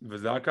 נכון,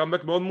 וזה היה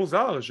קאמבק מאוד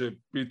מוזר,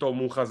 שפתאום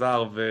הוא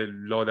חזר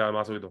ולא יודע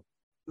מה עשו איתו.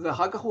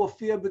 ואחר כך הוא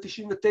הופיע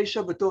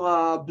ב-99 בתור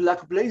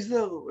הבלק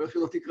בלייזר, או איך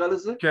שלא תקרא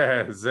לזה.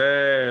 כן, זה...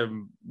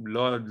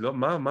 לא,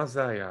 מה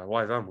זה היה?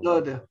 וואי, זה היה מוזר.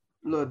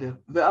 לא יודע.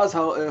 ואז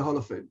הול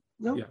אוף פיים.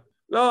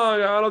 לא,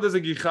 היה לו עוד איזה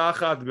גיחה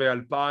אחת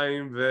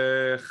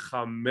ב-2005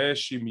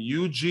 עם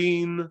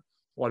יוג'ין,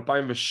 או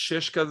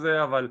 2006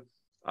 כזה, אבל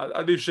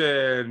עדיף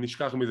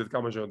שנשכח מזה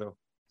כמה שיותר.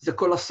 זה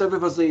כל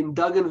הסבב הזה עם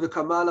דאגן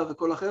וקמאלה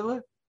וכל החבר'ה?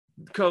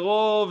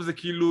 קרוב, זה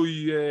כאילו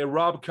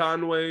רוב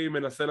קאנווי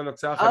מנסה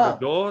לנצח את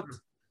הדות,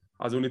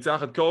 אז הוא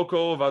ניצח את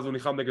קוקו, ואז הוא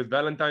ניחם נגד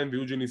ולנטיין,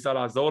 ויוג'ין ניסה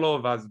לעזור לו,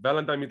 ואז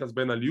ולנטיין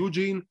מתעצבן על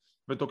יוג'ין,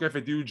 ותוקף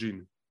את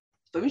יוג'ין.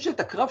 אתה מבין שאת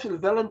הקרב של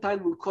ולנטיין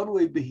מול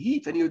קונווי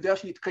בהיט, אני יודע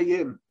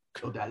שהתקיים.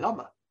 לא יודע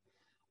למה.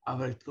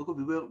 אבל את קוקו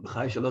ביבר,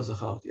 בחיי שלא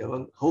זכרתי,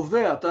 אבל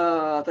הווה,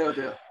 אתה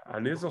יודע.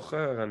 אני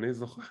זוכר,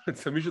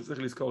 זה מישהו צריך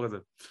לזכור את זה.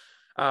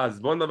 אז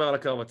בואו נדבר על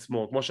הקרב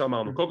עצמו, כמו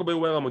שאמרנו, קוקו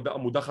ביבר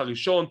המודח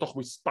הראשון, תוך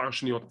מספר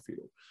שניות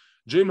אפילו.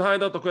 ג'ים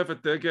היידר תוקף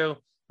את טייקר,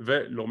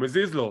 ולא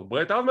מזיז לו.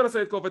 ברט הארט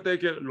מנסה לתקוף את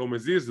טייקר, לא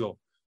מזיז לו.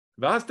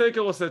 ואז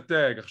טייקר עושה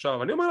טאג.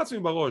 עכשיו, אני אומר לעצמי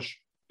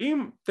בראש,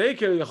 אם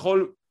טייקר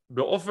יכול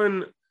באופן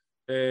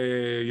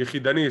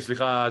יחידני,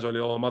 סליחה שאני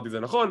לא אמרתי זה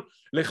נכון,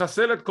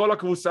 לחסל את כל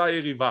הכבוסה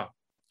היריבה.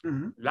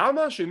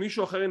 למה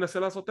שמישהו אחר ינסה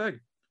לעשות טאג?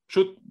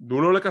 פשוט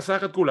תנו לו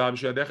לכסח את כולם,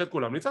 שידח את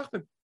כולם, ניצחתם.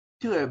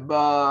 תראה,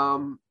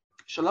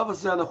 בשלב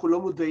הזה אנחנו לא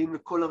מודעים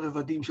לכל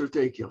הרבדים של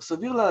טייקר.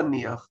 סביר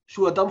להניח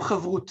שהוא אדם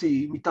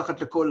חברותי,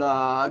 מתחת לכל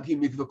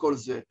הגימיק וכל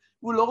זה.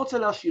 הוא לא רוצה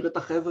להשאיר את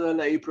החבר'ה על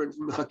האפרנס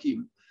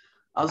ומחכים.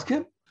 אז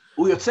כן,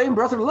 הוא יוצא עם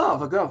brother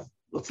love, אגב.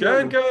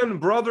 כן,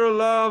 brother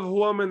love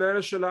הוא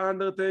המנהל של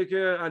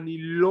האנדרטייקר. אני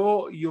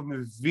לא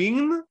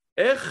מבין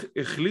איך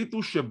החליטו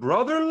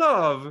שbrother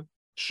love,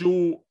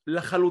 שהוא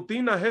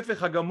לחלוטין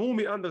ההפך הגמור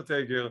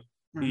מאנדרטייקר,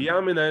 יהיה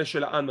המנהל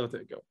של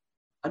האנדרטייקר.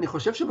 אני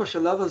חושב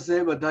שבשלב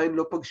הזה הם עדיין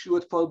לא פגשו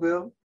את פול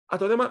בר.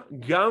 אתה יודע מה?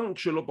 גם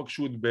כשלא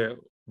פגשו את בר,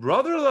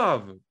 brother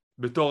love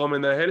בתור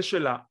המנהל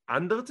של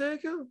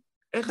האנדרטייקר?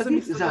 איך זה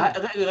מסתדר?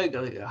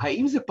 רגע,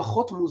 האם זה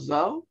פחות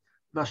מוזר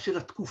מאשר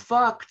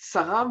התקופה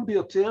הקצרה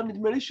ביותר,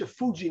 נדמה לי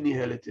שפוג'י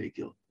ניהל את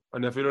טייקר.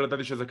 אני אפילו לא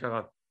ידעתי שזה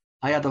קרה.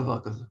 היה דבר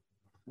כזה.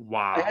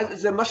 וואו.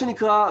 זה מה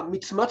שנקרא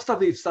מצמצת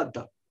והפסדת.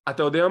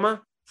 אתה יודע מה?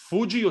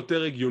 פוג'י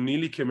יותר הגיוני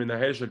לי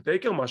כמנהל של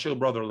טייקר מאשר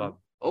brother love.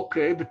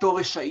 אוקיי, בתור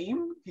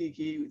רשעים?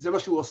 כי זה מה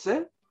שהוא עושה?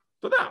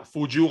 אתה יודע,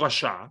 פוג'י הוא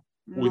רשע,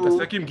 הוא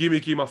התעסק עם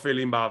גימיקים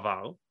אפלים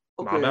בעבר.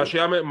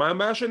 מה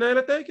הבעיה שנהל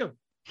את טייקר?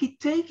 כי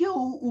טייקר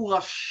הוא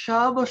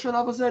רשע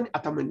בשלב הזה,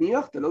 אתה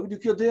מניח, אתה לא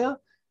בדיוק יודע,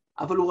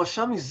 אבל הוא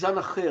רשע מזן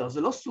אחר,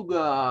 זה לא סוג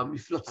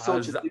המפלצות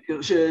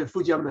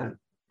שפוג'י המנהל.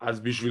 אז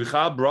בשבילך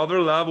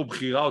brother love הוא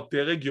בחירה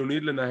יותר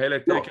הגיונית לנהל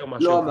את טייקר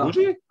מאשר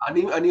פוג'י?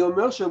 אני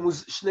אומר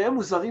ששניהם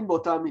מוזרים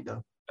באותה מידה.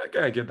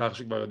 כן, כי אתה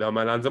כבר יודע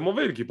מה לאן זה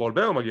מוביל, כי פול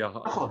בר מגיע.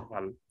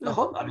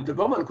 נכון, אני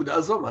מדבר מהנקודה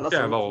הזו, מה לעשות?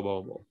 כן,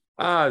 ברור.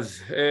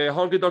 אז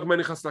הונקי דוק מן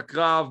נכנס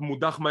לקרב,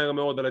 מודח מהר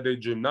מאוד על ידי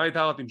ג'ים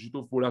נייטהארט עם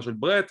שיתוף פעולה של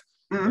ברט,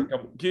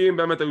 כי הם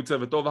באמת היו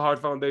צוות טוב, ההארט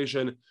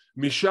פאונדיישן,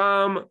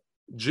 משם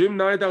ג'ים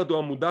נייטהארט הוא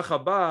המודח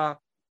הבא,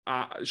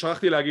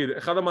 שכחתי להגיד,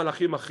 אחד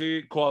המהלכים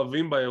הכי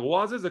כואבים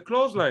באירוע הזה זה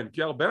קלוזליין,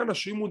 כי הרבה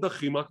אנשים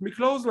מודחים רק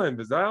מקלוזליין,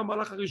 וזה היה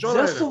המהלך הראשון.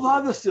 זה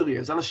סובב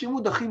סיריוס, אנשים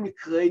מודחים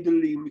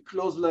מקריידלים,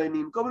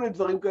 מקלוזליינים, כל מיני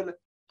דברים כאלה.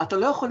 אתה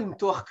לא יכול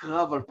למתוח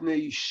קרב על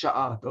פני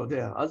שעה, אתה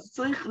יודע, אז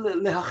צריך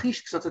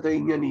להחיש קצת את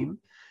העניינים,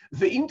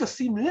 ואם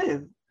תשים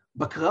לב,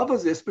 בקרב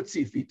הזה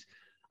ספציפית,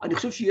 אני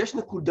חושב שיש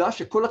נקודה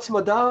שכל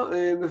הצמדה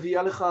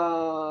מביאה לך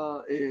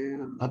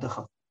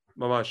הדחה.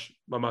 ממש,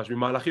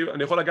 ממהלכים,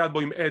 אני יכול לגעת בו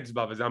עם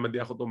אצבע, וזה היה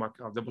מדיח אותו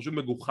מהקרב, זה פשוט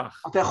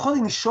מגוחך. אתה יכול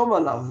לנשום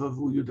עליו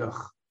והוא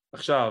יודח.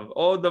 עכשיו,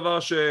 עוד דבר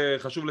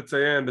שחשוב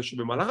לציין, זה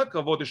שבמהלך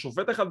הקרבות יש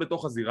שופט אחד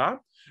בתוך הזירה,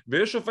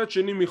 ויש שופט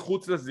שני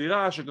מחוץ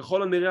לזירה,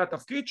 שככל הנראה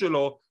התפקיד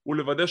שלו, הוא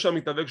לוודא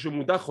שהמתאבק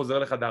שמודח חוזר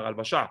לחדר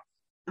הלבשה.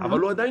 אבל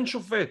הוא עדיין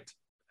שופט,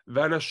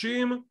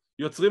 ואנשים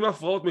יוצרים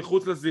הפרעות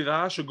מחוץ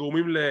לזירה,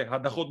 שגורמים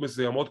להדחות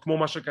מסוימות, כמו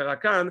מה שקרה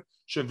כאן,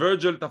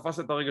 שווירג'ל תפס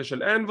את הרגע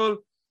של אנבל,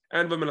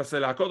 אנבל מנסה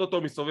להכות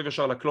אותו, מסתובב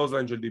ישר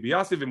לקלוזליין של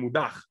דיביאסי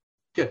ומודח.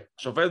 כן.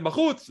 השופט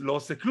בחוץ לא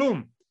עושה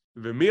כלום.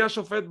 ומי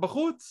השופט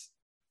בחוץ?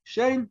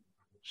 שיין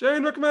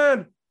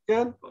מקמן.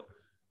 כן.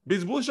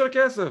 בזבוז של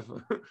כסף.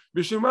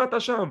 בשביל מה אתה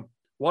שם?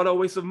 What a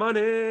waste of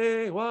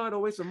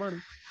money.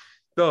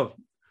 טוב.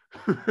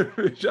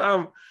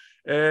 משם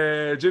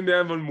ג'ים די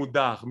אנבל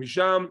מודח.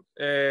 משם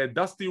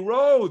דסטי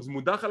רודס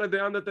מודח על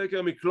ידי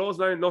אנדרטייקר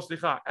מקלוזליין. לא,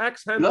 סליחה.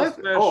 אקס הנדל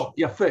סמש.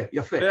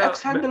 יפה.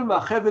 אקס הנדל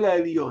מהחבל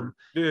העליון.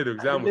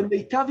 בדיוק, זה אמור.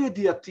 למיטב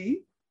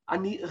ידיעתי,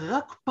 אני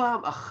רק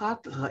פעם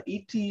אחת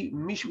ראיתי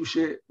מישהו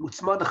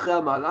שמוצמד אחרי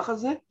המהלך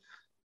הזה,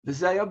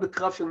 וזה היה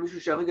בקרב של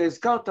מישהו שהרגע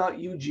הזכרת,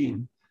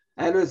 יוג'ין.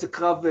 היה לו איזה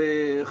קרב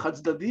חד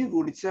צדדי,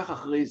 והוא ניצח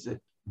אחרי זה.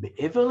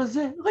 מעבר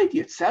לזה,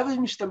 ראיתי את סאביג'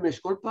 משתמש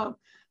כל פעם,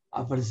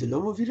 אבל זה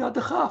לא מוביל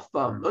להדחה אף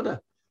פעם, לא יודע.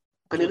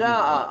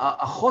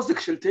 כנראה החוזק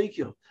של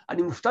טייקר.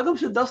 אני מופתע גם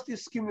שדסטי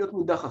הסכים להיות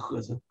מודח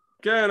אחרי זה.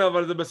 כן,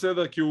 אבל זה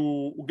בסדר, כי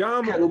הוא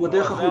גם... כן, הוא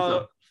בדרך החוצה.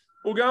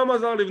 הוא גם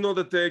עזר לבנות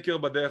את טייקר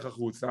בדרך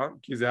החוצה,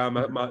 כי זה היה...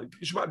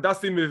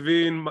 דסטי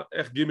מבין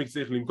איך גימיק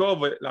צריך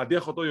למכור,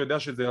 ולהדיח אותו יודע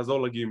שזה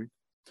יעזור לגימיק.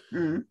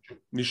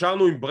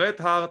 נשארנו עם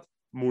ברט הארט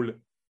מול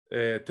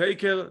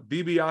טייקר,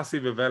 דיביאסי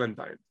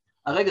וולנטיין.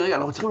 רגע,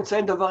 אנחנו צריכים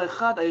לציין דבר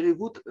אחד,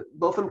 היריבות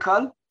באופן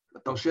קל,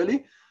 תרשה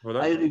לי,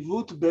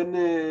 היריבות בין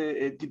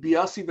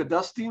דיביאסי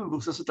ודסטי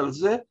מבוססת על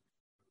זה,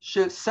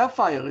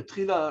 שספייר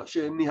התחילה,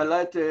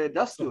 שניהלה את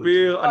דסטי.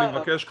 ספיר, אני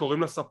מבקש,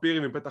 קוראים לה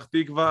ספיר, היא מפתח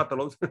תקווה, אתה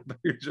לא רוצה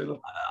להגיד שלא.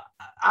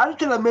 אל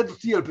תלמד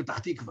אותי על פתח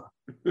תקווה.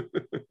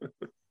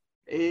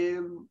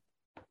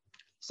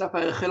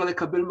 ספייר החלה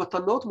לקבל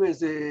מתנות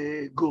מאיזה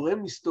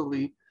גורם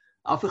היסטורי,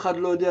 אף אחד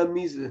לא יודע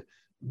מי זה.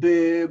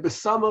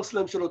 בסאמר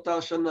סלאם של אותה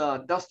השנה,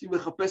 דסטי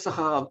מחפש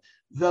אחריו,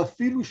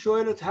 ואפילו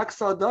שואל את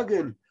הקסר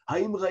דאגן,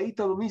 האם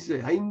ראית מי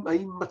זה?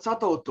 האם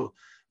מצאת אותו?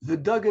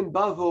 ודאגן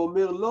בא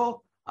ואומר לא,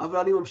 אבל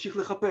אני ממשיך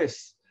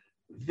לחפש.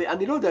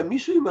 ואני לא יודע,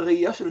 מישהו עם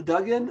הראייה של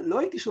דאגן, לא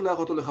הייתי שולח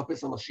אותו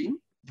לחפש אנשים,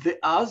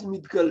 ואז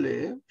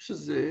מתגלה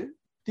שזה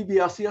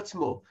דיביאסי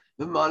עצמו.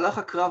 במהלך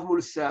הקרב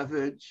מול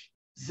סאביג'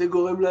 זה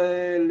גורם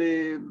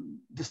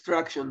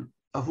לדיסטרקשן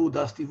עבור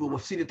דסטי, והוא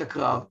מפסיד את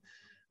הקרב.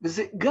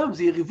 וזה גם,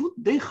 זה יריבות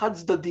די חד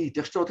צדדית,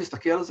 איך שאתה לא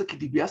תסתכל על זה, כי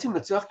דיביאסי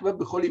מנצח כמעט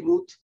בכל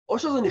עימות, או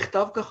שזה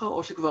נכתב ככה,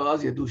 או שכבר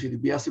אז ידעו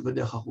שדיביאסי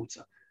בדרך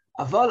החוצה.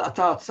 אבל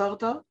אתה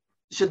עצרת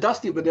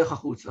שדסטי בדרך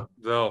החוצה.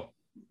 זהו.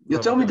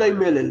 יותר מדי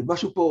מלל,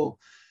 משהו פה.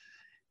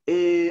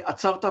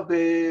 עצרת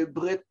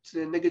בברט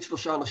נגד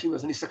 3 אנשים,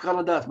 אז אני סקרן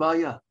לדעת, מה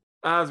היה?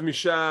 אז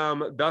משם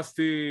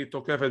דסטי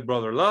תוקף את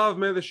brother love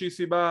מאיזושהי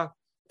סיבה,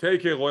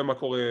 טייקר רואה מה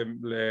קורה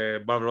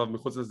לbrother love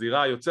מחוץ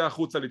לזירה, יוצא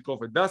החוצה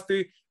לתקוף את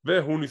דסטי,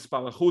 והוא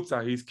נספר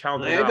החוצה, he's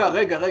counted out.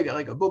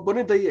 רגע, בוא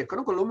נדייק,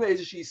 קודם כל לא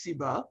מאיזושהי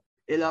סיבה,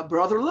 אלא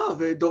brother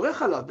love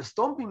דורך עליו,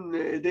 בסטומפים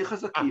די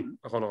חזקים.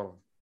 נכון.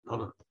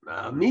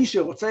 מי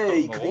שרוצה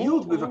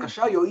עקביות,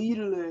 בבקשה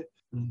יועיל,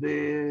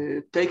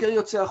 וטייקר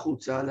יוצא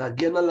החוצה,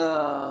 להגן על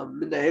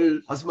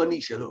המנהל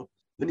הזמני שלו,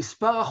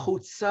 ונספר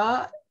החוצה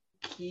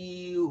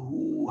כי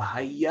הוא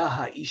היה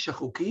האיש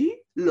החוקי?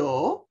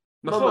 לא.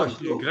 נכון,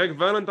 כי גרג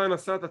ולנטיין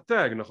עשה את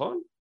הטאג,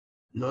 נכון?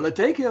 לא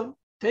לטייקר.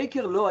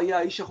 טייקר לא היה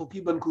האיש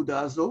החוקי בנקודה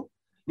הזו,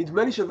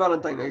 נדמה לי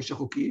שוולנטיין האיש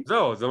החוקי.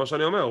 זהו, זה מה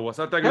שאני אומר, הוא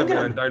עשה טאג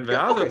לוולנטיין,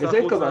 ואז הוא יצא החוצה. זה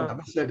התכוונת,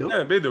 בסדר.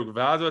 כן, בדיוק,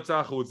 ואז הוא יצא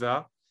החוצה,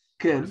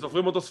 כן.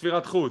 וסופרים אותו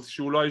ספירת חוץ,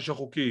 שהוא לא האיש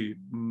החוקי.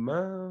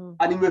 מה?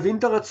 אני מבין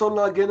את הרצון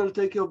להגן על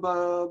טייקר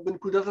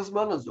בנקודת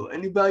הזמן הזו,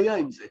 אין לי בעיה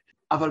עם זה.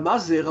 אבל מה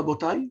זה,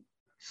 רבותיי?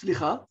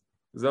 סליחה?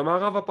 זה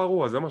המערב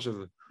הפרוע, זה מה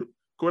שזה.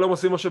 כולם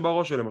עושים מה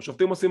שבראש שלהם,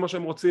 השופטים עושים מה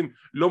שהם רוצים,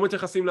 לא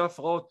מתייחסים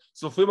להפרעות,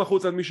 סופרים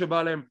החוץ עד מי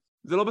שבא להם,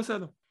 זה לא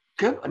בסדר.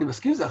 כן, אני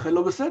מסכים, זה אכן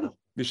לא בסדר.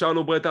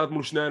 נשארנו ברט הארט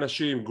מול שני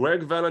אנשים,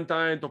 גרג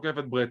ולנטיין תוקף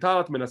את ברט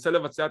הארט, מנסה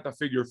לבצע את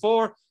הפיגר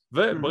 4,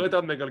 וברט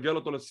הארט מגלגל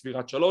אותו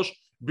לספירת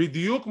 3,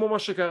 בדיוק כמו מה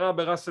שקרה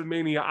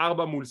ברסלמניה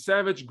 4 מול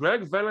סאביג'.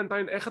 גרג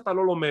ולנטיין, איך אתה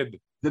לא לומד?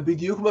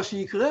 ובדיוק מה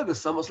שיקרה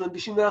בסמרסלאם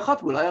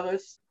 91 מול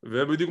IRS.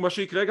 ובדיוק מה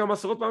שיקרה גם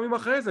עשרות פעמים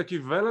אחרי זה, כי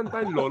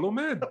ולנטיין לא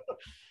לומד.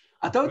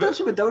 אתה יודע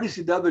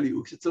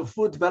שב-WCW,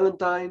 כשצרפו את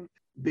ולנטיין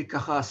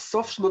בככה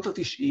סוף שנות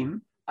ה-90,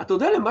 אתה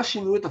יודע למה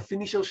שינו את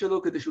הפינישר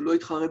שלו כדי שהוא לא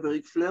יתחרה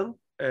בריק פלר?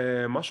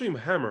 משהו עם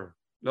המר,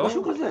 לא?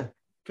 משהו כזה.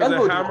 כזה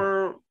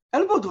המר...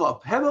 אלבו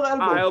דרופ, המר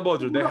אלבו. אלבו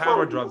דרופ, the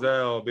hammer drop,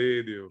 זהו,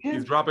 בדיוק.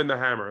 He's dropping the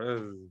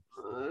hammer.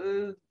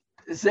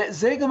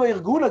 זה גם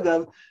הארגון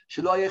אגב,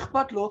 שלא היה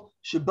אכפת לו,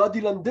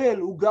 שבאדי לנדל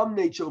הוא גם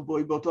נייצ'ר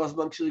בוי באותו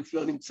הזמן כשריק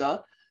פלר נמצא,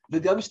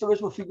 וגם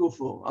משתמש בפיגור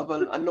 4,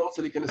 אבל אני לא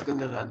רוצה להיכנס כאן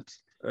לרנט.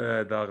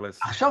 דאגלס.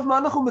 עכשיו מה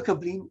אנחנו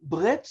מקבלים?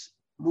 ברט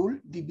מול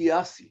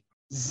דיביאסי.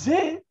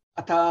 זה,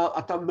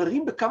 אתה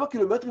מרים בכמה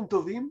קילומטרים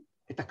טובים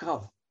את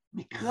הקרב.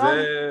 מקרב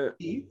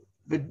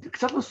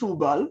וקצת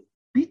מסורבל,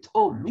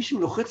 פתאום מישהו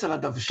לוחץ על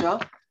הדוושה,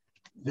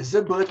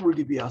 וזה ברט מול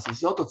דיביאסי,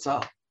 זו התוצאה,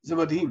 זה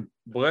מדהים.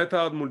 ברט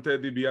הארט מול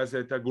טד דיביאסי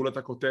הייתה גולת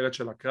הכותרת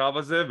של הקרב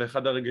הזה,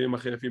 ואחד הרגעים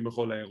הכי יפים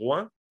בכל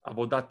האירוע.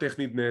 עבודה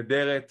טכנית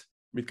נהדרת,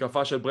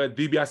 מתקפה של ברט,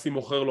 דיביאסי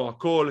מוכר לו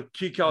הכל,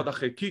 קיק-אוט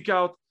אחרי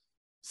קיק-אוט,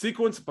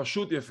 סיקוונס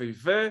פשוט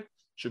יפהפה,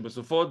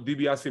 שבסופו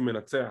דיביאסי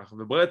מנצח.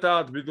 וברט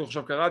הארט, בדיוק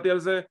עכשיו קראתי על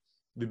זה,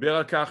 דיבר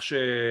על כך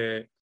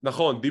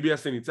נכון,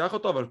 דיביאסי ניצח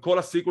אותו, אבל כל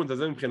הסיקוונס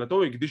הזה מבחינתו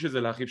הוא הקדיש את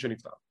זה לאחיו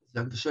שנפטר.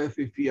 זה הקדשה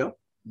יפהפייה.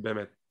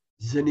 באמת.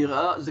 זה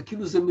נראה, זה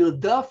כאילו, זה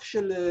מרדף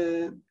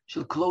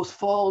של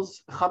close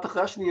falls, אחת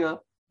אחרי השנייה,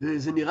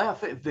 וזה נראה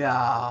יפה,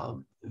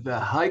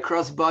 וה-high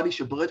cross body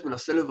שברט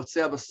מנסה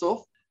לבצע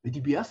בסוף,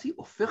 ודיביאסי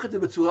הופך את זה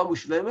בצורה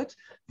מושלמת,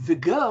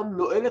 וגם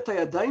נועל את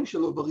הידיים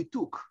שלו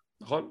בריתוק.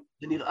 נכון.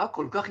 זה נראה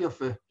כל כך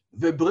יפה.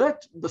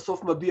 וברט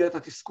בסוף מביע את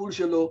התסכול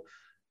שלו,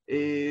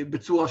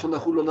 בצורה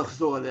שאנחנו לא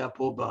נחזור עליה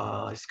פה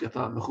בהסקט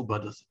המכובד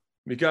הזה.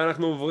 מכאן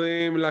אנחנו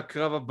עוברים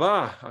לקרב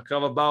הבא.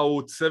 הקרב הבא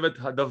הוא צוות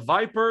The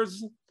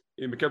Vipers,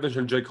 עם הקפטן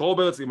של ג'ייק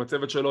רוברטס, עם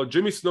הצוות שלו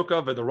ג'ימי סנוקה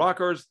ו-The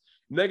Rockers,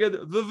 נגד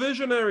The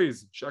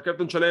Visionaries,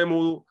 שהקפטן שלהם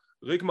הוא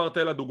ריק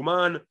מרטל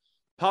הדוגמן,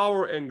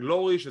 Power and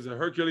Glory, שזה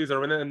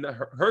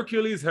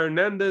הרקוליס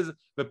הרננדז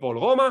ופול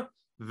רומא,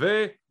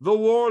 ו-The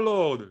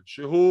Warlord,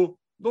 שהוא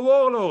The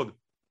Warlord.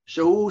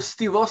 שהוא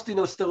סטיב אוסטין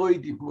על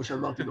סטרואידים, כמו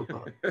שאמרתי לו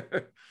פעם.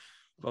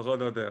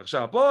 פחות או יותר.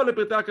 עכשיו, פה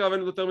לפרטי הקרב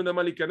אין יותר מדי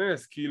מה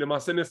להיכנס, כי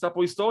למעשה נעשתה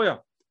פה היסטוריה,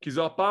 כי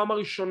זו הפעם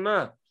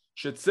הראשונה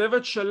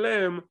שצוות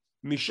שלם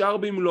נשאר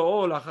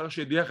במלואו לאחר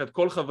שהדיח את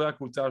כל חברי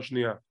הקבוצה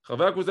השנייה.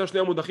 חברי הקבוצה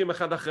השנייה מודחים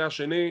אחד אחרי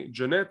השני,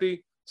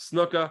 ג'נטי,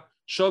 סנוקה,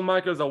 שון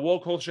מייקלס,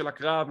 הוורק-הורס של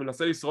הקרב,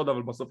 מנסה לשרוד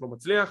אבל בסוף לא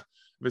מצליח,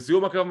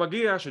 וסיום הקרב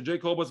מגיע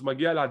שג'ייק רוברטס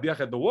מגיע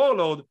להדיח את The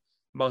Warlord,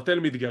 מרטל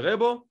מתגרה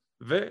בו,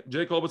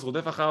 וג'ייק רוברטס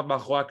רודף אחריו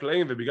מאחורי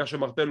הקלעים, ובגלל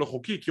שמרטל לא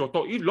חוקי, כי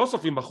אותו לא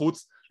סופרים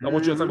בחוץ,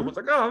 למרות שיצא מחוץ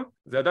לקרב,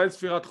 זה עדיין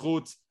ספירת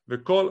חוץ,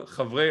 וכל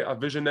חברי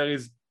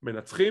הוויז'נריז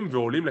מנצחים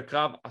ועולים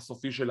לקרב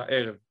הסופי של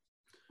הערב.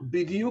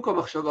 בדיוק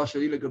המחשבה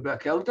שלי לגבי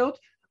הקאונטרט.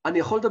 אני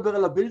יכול לדבר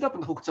על הבילדאפ,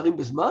 אנחנו קצרים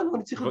בזמן,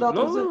 ואני צריך לדעת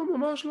על זה. לא,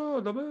 ממש לא,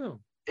 דבר.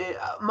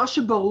 מה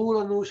שברור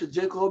לנו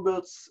שג'ייק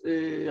רוברטס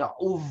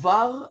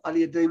עובר על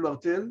ידי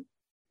מרטל,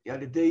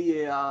 על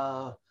ידי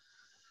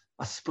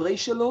הספרי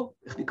שלו,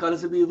 איך נקרא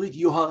לזה בעברית,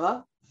 יוהרה,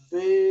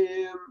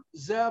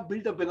 וזה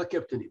הבילדאפ בין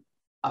הקפטנים.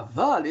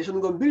 אבל יש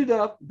לנו גם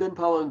בילדאפ בין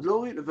פאוור אנד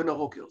גלורי לבין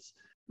הרוקרס.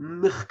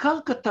 מחקר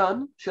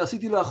קטן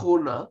שעשיתי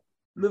לאחרונה,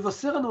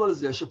 מבשר לנו על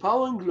זה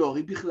שפאוור אנד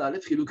גלורי בכלל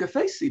התחילו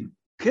כפייסים.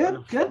 כן,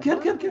 כן, כן,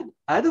 כן, כן.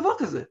 היה דבר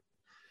כזה.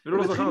 הם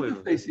התחילו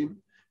כפייסים,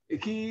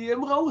 כי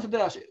הם ראו, אתה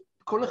יודע,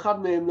 כל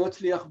אחד מהם לא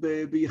הצליח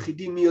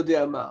ביחידים מי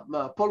יודע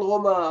מה. פול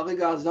רומא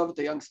הרגע עזב את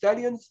היאנג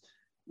סטליאנס,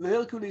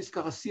 והרקוליס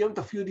ככה סיים את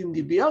הפיוד עם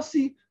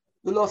דיביאסי,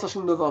 ולא עשה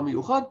שום דבר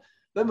מיוחד,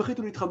 והם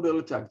החליטו להתחבר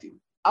לטאגטים.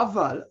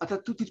 אבל, אתה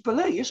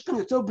תתפלא, יש כאן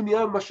יותר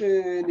בנייה ממה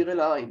שנראה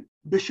לעין.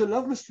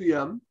 בשלב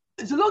מסוים,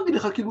 זה לא אגיד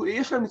לך, כאילו,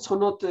 יש להם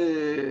ניצחונות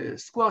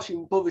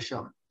סקואשים פה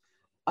ושם,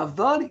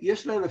 אבל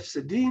יש להם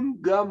הפסדים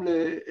גם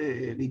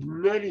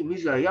נדמה לי מי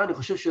זה היה, אני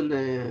חושב של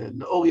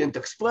אוריינט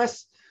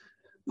אקספרס,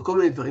 וכל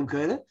מיני דברים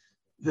כאלה,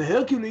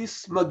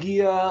 והרקוליס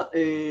מגיע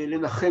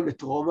לנחם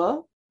את רומא,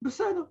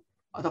 בסדר.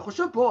 אתה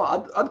חושב פה,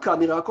 עד כאן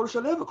נראה הכל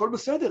שלב, הכל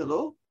בסדר,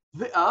 לא?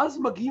 ואז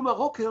מגיעים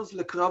הרוקרס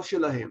לקרב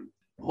שלהם.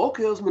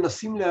 רוקרס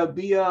מנסים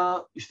להביע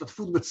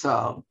השתתפות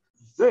בצער,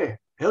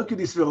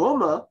 והרקוליס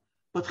ורומא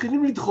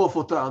מתחילים לדחוף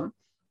אותם,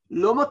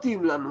 לא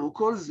מתאים לנו,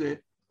 כל זה,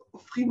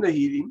 הופכים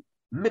להילים,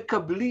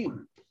 מקבלים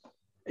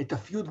את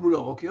הפיוד מול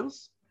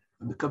הרוקרס,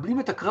 ומקבלים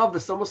את הקרב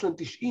בסמרסלאם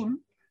 90,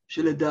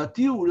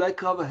 שלדעתי הוא אולי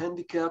קרב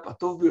ההנדיקאפ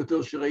הטוב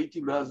ביותר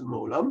שראיתי מאז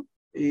ומעולם,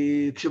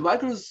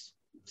 כשמייקלס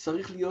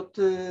צריך להיות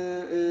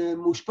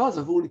מאושפז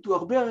עבור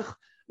ניתוח ברך,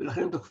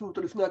 ולכן הם תקפו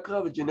אותו לפני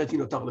הקרב וג'נטי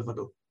נותר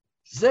לבדו.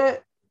 זה,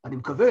 אני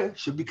מקווה,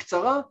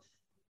 שבקצרה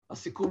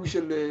הסיכום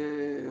של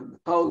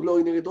פאוור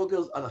גלורי נגד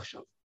רוקרס עד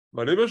עכשיו.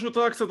 ואני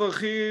ברשותך קצת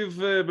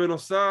ארחיב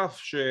בנוסף,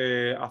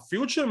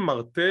 שהפיוד של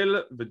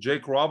מרטל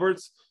וג'ייק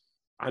רוברטס,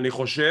 אני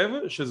חושב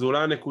שזו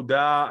אולי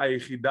הנקודה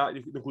היחידה,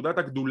 נקודת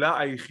הגדולה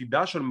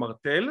היחידה של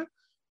מרטל,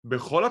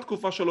 בכל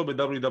התקופה שלו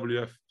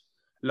ב-WWF,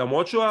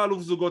 למרות שהוא היה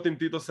אלוף זוגות עם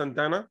טיטו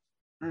סנטנה,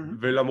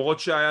 ולמרות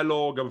שהיה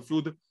לו גם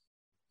פיוד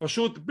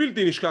פשוט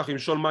בלתי נשכח עם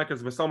שון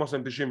מייקלס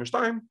בסמרסלאם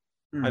 92,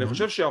 אני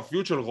חושב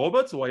שהפיוד של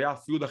רוברטס הוא היה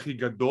הפיוד הכי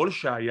גדול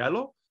שהיה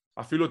לו,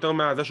 אפילו יותר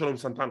מהזה שלו עם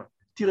סנטנה.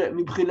 תראה,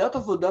 מבחינת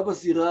עבודה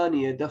בזירה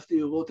אני העדפתי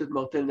לראות את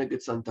מרטל נגד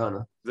סנטנה.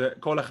 זה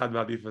כל אחד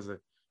מעדיף את זה.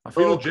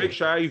 אפילו ג'ייק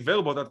שהיה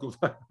עיוור באותה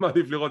תקופה,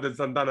 מעדיף לראות את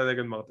סנטנה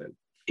נגד מרטל.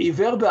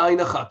 עיוור בעין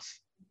אחת.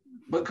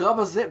 בקרב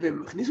הזה,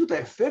 והם הכניסו את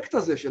האפקט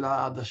הזה של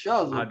העדשה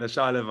הזו.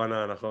 העדשה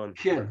הלבנה, נכון.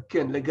 כן,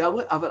 כן,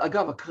 לגמרי. אבל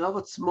אגב, הקרב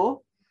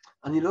עצמו,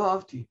 אני לא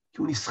אהבתי,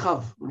 כי הוא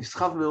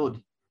נסחב מאוד.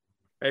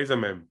 איזה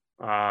מהם?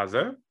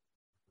 זה?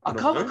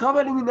 הקרב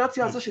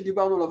האלימינציה הזה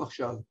שדיברנו עליו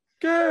עכשיו.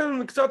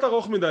 כן, קצת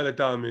ארוך מדי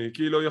לטעמי,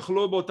 כאילו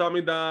יכלו באותה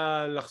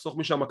מידה לחסוך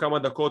משם כמה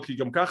דקות, כי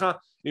גם ככה,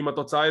 אם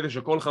התוצאה היא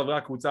שכל חברי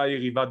הקבוצה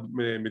היריבה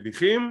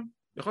מדיחים,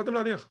 יכולתם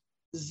להדיח.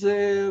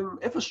 זה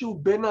איפשהו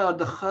בין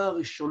ההדחה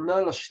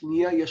הראשונה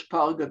לשנייה יש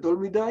פער גדול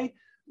מדי,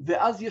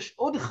 ואז יש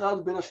עוד אחד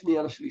בין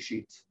השנייה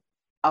לשלישית.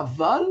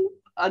 אבל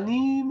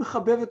אני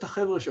מחבב את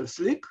החבר'ה של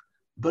סליק,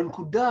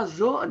 בנקודה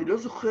הזו אני לא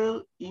זוכר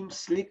אם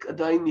סליק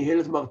עדיין ניהל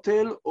את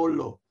מרטל או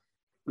לא.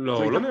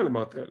 לא, הוא לא ניהל את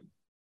מרטל.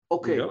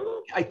 אוקיי,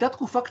 הייתה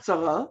תקופה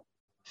קצרה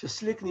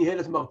שסליק ניהל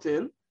את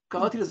מרטל,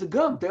 קראתי לזה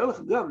גם, תאר לך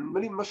גם, נדמה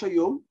לי ממש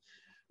היום,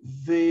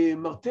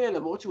 ומרטל,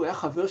 למרות שהוא היה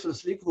חבר של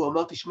סליק, והוא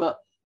אמר, תשמע,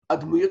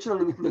 הדמויות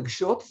שלנו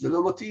מתנגשות, זה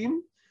לא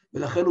מתאים,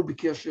 ולכן הוא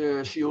ביקש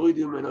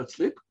שיוריד ממנו את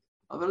סליק,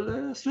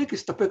 אבל סליק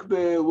הסתפק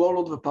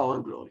בוורלורד ופאור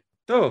אנד גלורי.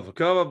 טוב,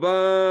 קרב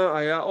הבא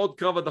היה עוד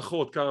קרב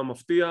הדחות, קרב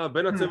מפתיע,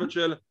 בין הצוות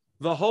של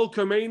The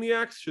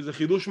Hulkamaniacs, שזה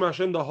חידוש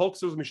מהשם The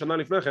Hulksters משנה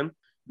לפני כן,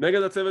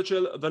 נגד הצוות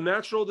של The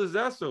Natural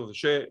Disasters,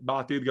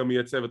 שבעתיד גם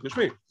יהיה צוות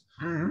רשמי.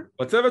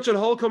 בצוות של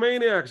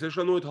Hulkamaniacs יש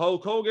לנו את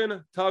הולק הוגן,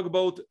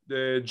 טאגבוט,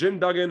 ג'ים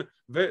דאגן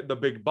ו-The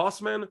Big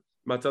Boss Man.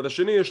 מהצד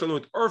השני יש לנו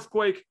את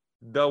Earthquake,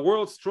 The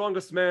World's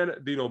Strongest Man,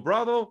 דינו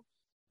בראבו,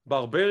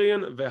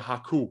 ברבריאן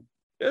והקו.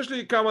 יש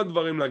לי כמה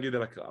דברים להגיד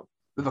על הקרב.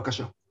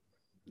 בבקשה.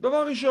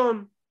 דבר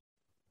ראשון,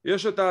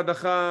 יש את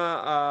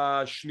ההדחה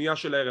השנייה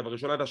של הערב,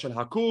 הראשונה הייתה של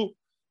הקו,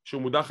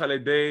 שהוא מודח על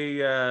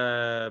ידי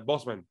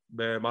בוסמן,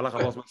 במהלך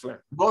הבוסמן סלאם.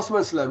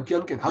 בוסמן סלאם, כן,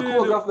 כן.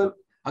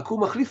 הקו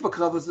מחליף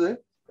בקרב הזה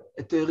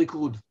את ריק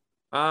רוד.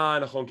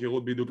 נכון, כי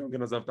רוד בדיוק גם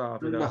כן עזב את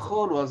הפדרציה.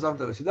 נכון, הוא עזב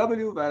את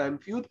ה-RCW והיה להם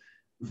פיוד,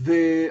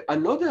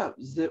 ואני לא יודע,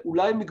 זה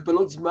אולי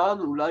מגבלות זמן,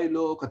 אולי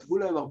לא כתבו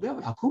להם הרבה,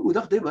 אבל הקו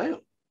מודח די מהר.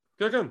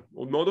 כן, כן,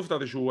 מאוד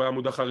הופתעתי שהוא היה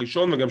מודח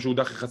הראשון, וגם שהוא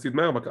הודח יחסית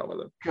מהר בקרב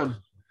הזה. כן.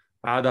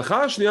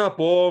 ההדחה השנייה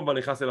פה, ואני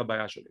נכנס אל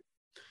הבעיה שלי.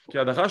 כי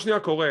ההדחה השנייה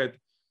קוראת,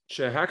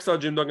 שהקסה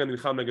ג'ים דאגן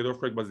נלחם נגד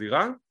אורפקרייק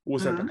בזירה, הוא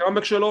עושה את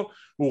הקאמבק שלו,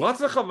 הוא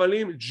רץ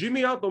לחבלים,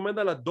 ג'ימי ארט עומד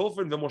על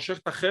הדופן ומושך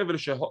את החבל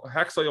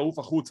שהקסה יעוף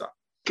החוצה.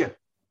 כן.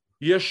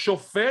 יש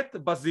שופט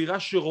בזירה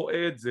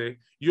שרואה את זה,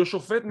 יש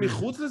שופט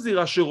מחוץ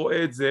לזירה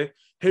שרואה את זה,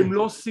 הם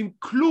לא עושים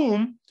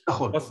כלום.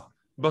 נכון.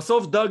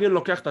 בסוף דאגן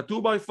לוקח את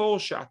ה-2x4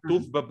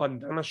 שעטוף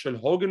בבנדנה של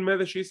הוגן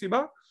מאיזושהי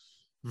סיבה,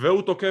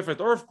 והוא תוקף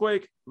את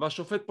אורפקרייק,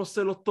 והשופט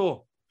פוסל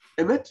אותו.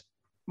 אמת?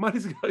 מה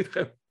נסגר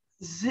איתכם?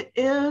 זה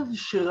ערב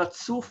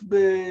שרצוף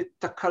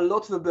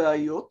בתקלות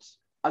ובעיות,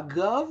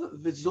 אגב,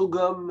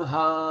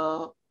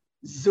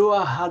 זו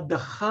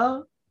ההדחה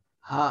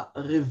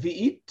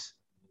הרביעית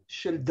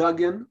של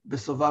דאגן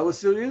בסורווייבר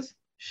סיריז,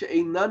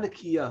 שאינה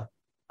נקייה.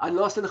 אני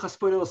לא אעשה לך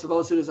ספוילר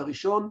בסורווייבר סיריז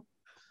הראשון,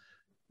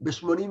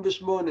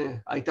 ב-88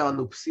 הייתה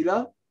לנו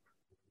פסילה,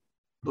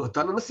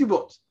 באותן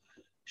הנסיבות.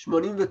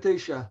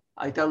 89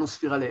 הייתה לנו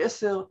ספירה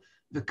ל-10,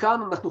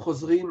 וכאן אנחנו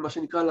חוזרים, מה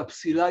שנקרא,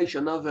 לפסילה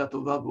הישנה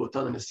והטובה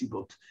באותן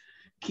הנסיבות.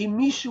 כי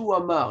מישהו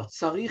אמר,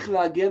 צריך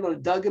להגן על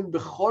דאגן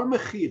בכל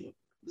מחיר,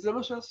 וזה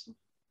מה שעשו.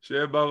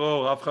 שיהיה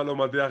ברור, אף אחד לא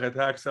מדיח את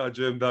הקסה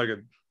ג'ים דאגן,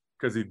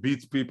 because he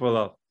beats people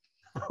up.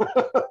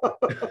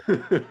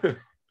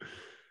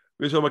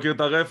 מי שמכיר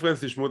את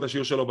הרפרנס, תשמעו את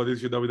השיר שלו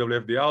בדיסק של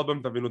WWF The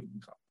Album, תבינו את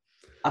הבדיחה.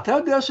 אתה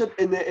יודע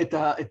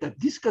שאת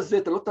הדיסק הזה,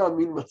 אתה לא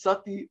תאמין,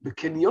 מצאתי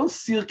בקניון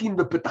סירקין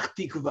בפתח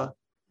תקווה.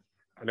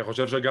 אני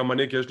חושב שגם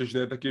אני, כי יש לי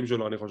שני עתקים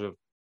שלו, אני חושב.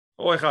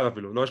 או אחד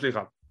אפילו, לא יש לי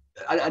אחד.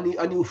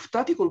 אני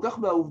הופתעתי כל כך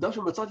מהעובדה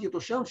שמצאתי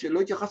אותו שם, שלא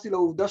התייחסתי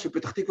לעובדה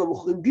שפתח תקווה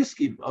מוכרים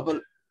דיסקים,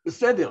 אבל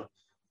בסדר,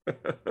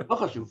 לא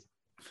חשוב.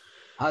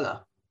 הלאה.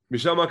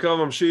 משם הקרב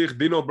ממשיך,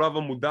 דינו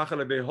בראבו מודח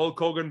על ידי הולק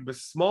הוגן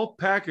בסמול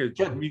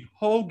פאקג'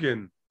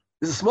 מהוגן.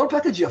 זה סמול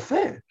פאקג' יפה.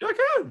 כן,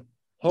 כן.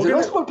 זה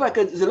לא סמול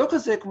פאקג', זה לא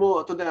כזה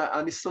כמו, אתה יודע,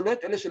 אני שונא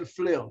את אלה של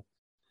פלר,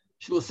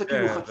 שהוא עושה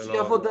כאילו חצי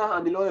עבודה,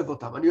 אני לא אוהב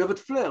אותם, אני אוהב את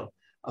פלר,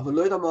 אבל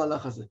לא יודע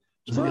המהלך הזה.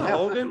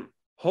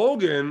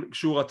 הוגן,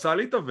 כשהוא רצה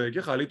להתאבק,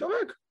 יכל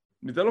להתאבק.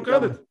 ניתן לו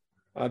קרדיט.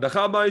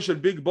 ההדחה הבאה היא של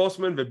ביג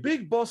בוסמן,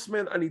 וביג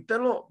בוסמן, אני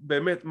אתן לו,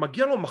 באמת,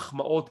 מגיע לו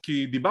מחמאות,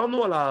 כי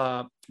דיברנו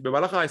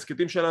במהלך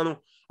ההסקטים שלנו,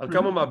 על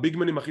כמה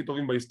מהביגמנים הכי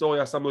טובים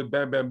בהיסטוריה, שמנו את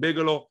באם באם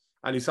ביגלו,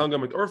 אני שם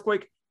גם את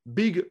אורפקווייק,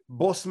 ביג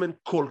בוסמן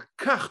כל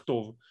כך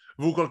טוב,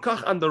 והוא כל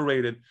כך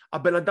underrated,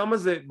 הבן אדם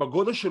הזה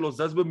בגודל שלו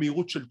זז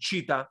במהירות של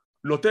צ'יטה,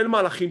 נותן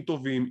מהלכים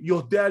טובים,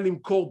 יודע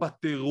למכור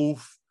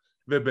בטירוף,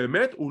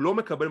 ובאמת הוא לא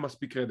מקבל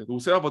מספיק קרדיט, הוא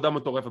עושה עבודה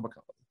מטורפת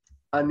בקרב.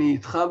 אני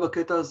איתך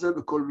בקטע הזה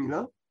בכל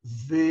מילה,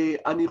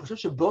 ואני חושב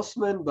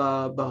שבוסמן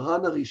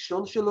ברן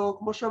הראשון שלו,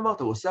 כמו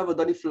שאמרת, הוא עושה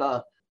עבודה נפלאה.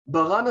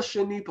 ברן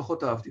השני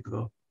פחות אהבתי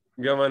כבר.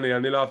 גם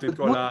אני לא אהבתי את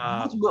כל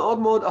דמות מאוד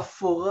מאוד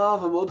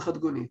אפורה ומאוד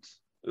חדגונית.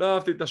 לא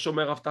אהבתי את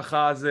השומר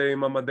הבטחה הזה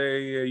עם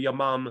המדי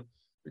ימם,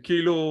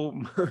 כאילו,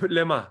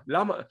 למה?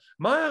 למה?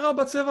 מה היה רע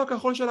בצבע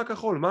הכחול של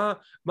הכחול? מה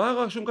היה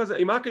רשום כזה?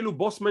 אם היה כאילו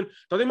בוסמן,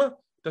 אתה יודע מה?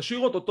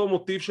 תשאירו את אותו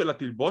מוטיב של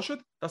התלבושת,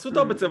 תעשו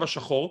אותה בצבע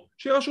שחור,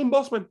 שיהיה רשום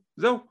בוסמן,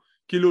 זהו.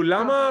 כאילו,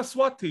 למה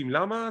סוואטים?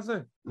 למה זה?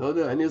 לא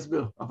יודע, אני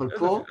אסביר, אבל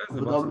פה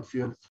עבודה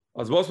מצוינת.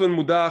 אז בוסמן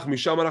מודח,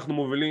 משם אנחנו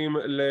מובילים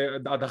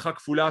להדחה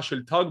כפולה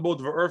של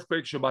טאגבוט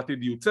וארת'קווייק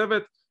שבעתיד יהיו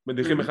צוות,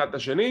 מדיחים אחד את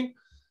השני,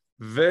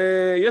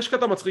 ויש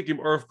קטע מצחיק עם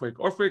ארת'קווייק.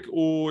 ארת'קווייק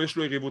יש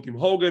לו יריבות עם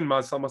הוגן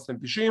מאז סמאסטן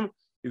 90,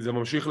 זה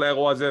ממשיך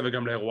לאירוע הזה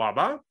וגם לאירוע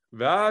הבא,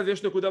 ואז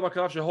יש נקודה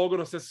בקרב שהוגן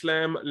עושה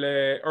סלאם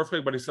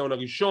לארת'קווייק בניסיון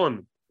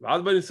הראשון,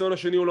 ואז בניסיון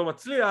השני הוא לא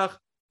מצליח,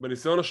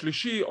 בניסיון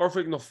השלישי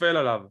ארת'קווייק נופל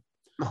עליו.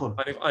 נכון.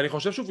 אני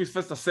חושב שהוא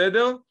פספס את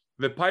הסדר,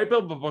 ופייפר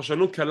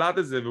בפרשנות קלט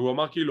את זה, והוא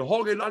אמר כאילו,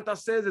 הוגן, אל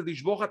תעשה את זה,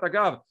 תשבוך את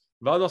הגב,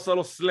 ואז הוא עשה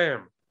לו סלאם.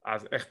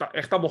 אז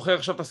איך אתה מוכר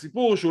עכשיו את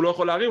הסיפור שהוא לא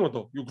יכול להרים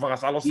אותו? הוא כבר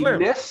עשה לו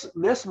סלאם.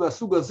 נס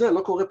מהסוג הזה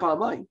לא קורה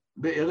פעמיים,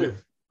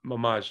 בערב.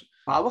 ממש.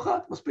 פעם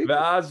אחת, מספיק.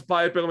 ואז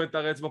פייפר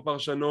מתרץ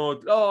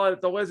בפרשנות, לא,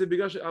 אתה רואה, זה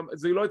בגלל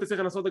שזה לא היית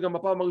צריך לנסות את זה גם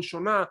בפעם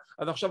הראשונה,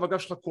 אז עכשיו הגב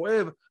שלך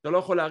כואב, אתה לא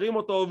יכול להרים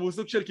אותו, והוא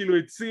סוג של כאילו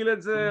הציל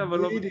את זה, אבל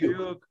לא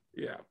בדיוק.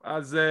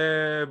 אז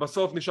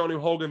בסוף נשארנו עם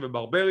הוגן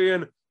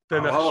וברבריאן,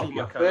 תנחשו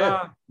מה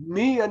קרה.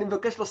 אני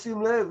מבקש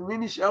לשים לב, מי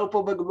נשאר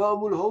פה בגמר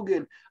מול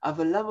הוגן,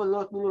 אבל למה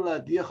לא נתנו לו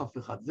להדיח אף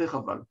אחד? זה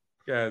חבל.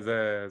 כן,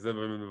 זה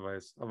באמת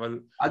מבאס, אבל...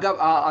 אגב,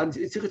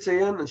 אני צריך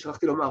לציין, אני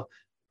שכחתי לומר,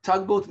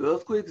 טאגבוט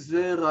וארת'קווייק,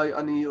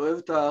 אני אוהב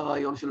את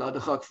הרעיון של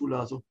ההדחה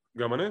הכפולה הזו.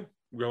 גם אני,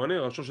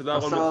 אני חושב שזה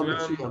הרעיון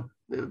מצוין.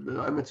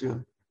 היה מצוין.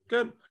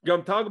 כן,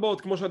 גם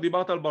טאגבוט, כמו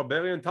שדיברת על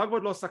ברבריאן,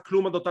 טאגבוט לא עשה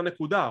כלום עד אותה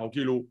נקודה, או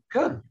כאילו...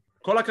 כן.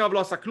 כל הקרב לא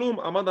עשה כלום,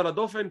 עמד על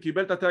הדופן,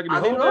 קיבל את הטאג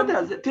מהוגן. אני לא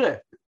יודע, תראה,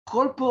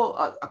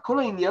 כל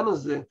העניין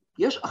הזה,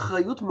 יש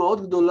אחריות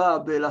מאוד גדולה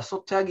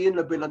בלעשות טאג-אין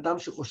לבן אדם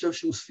שחושב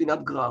שהוא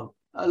ספינת גרר.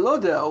 אני לא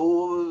יודע,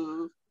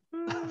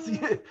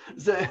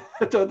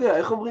 אתה יודע,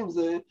 איך אומרים,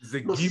 זה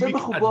נושא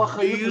בחובו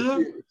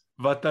אחריות.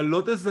 ואתה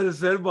לא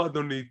תזלזל בו,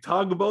 אדוני,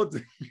 טאגבוט, זה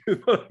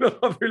לא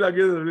חייב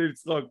להגיד את זה בלי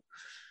לצחוק.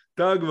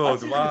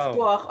 טאגבוט,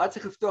 וואו. היה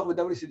צריך לפתוח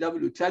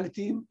ב-WCW טאג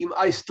טים עם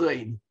אייס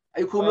טריין.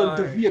 היו קוראים להם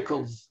The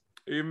Vehicles.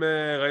 אם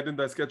ראיתם את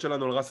ההסקט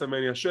שלנו על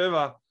רסלמניה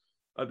 7,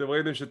 אתם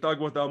ראיתם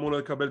שטאגבוט אמור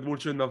לקבל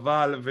דמות של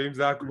נבל, ואם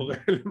זה היה קורה,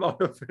 למה הוא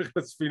הופך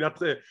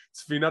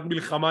לספינת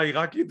מלחמה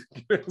עיראקית?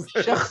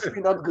 שייך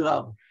ספינת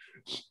גרר.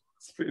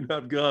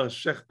 ספינת גרר,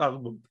 שייך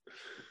טאגבוט.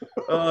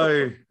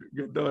 אוי,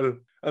 גדול.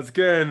 אז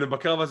כן,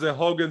 בקרב הזה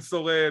הוגן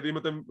שורד, אם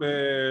אתם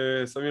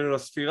שמים לנו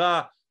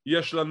לספירה,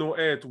 יש לנו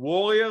את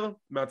וורייר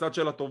מהצד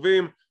של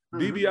הטובים,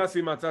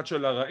 דיביאסי מהצד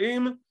של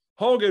הרעים,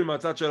 הוגן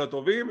מהצד של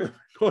הטובים,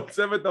 כל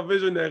צוות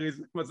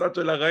הוויז'נריז מהצד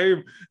של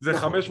הרעים, זה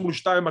 5 מול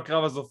 2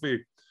 בקרב הסופי.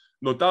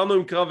 נותרנו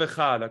עם קרב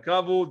אחד,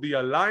 הקרב הוא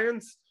The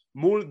Alliance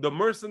מול The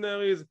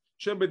Mercenaries,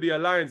 שב-The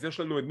Alliance יש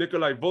לנו את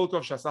ניקולאי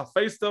וולקוב שעשה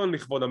פייסטרן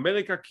לכבוד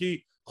אמריקה,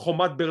 כי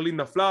חומת ברלין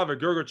נפלה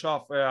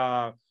וגרגרצ'אף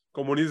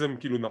הקומוניזם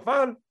כאילו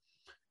נפל,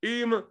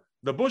 עם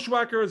The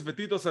Bushwhackers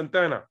וטיטו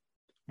סנטנה.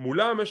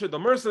 מולם יש את The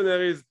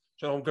Mercenaries,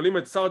 שאנחנו מקבלים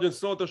את סרג'נט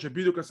סלוטר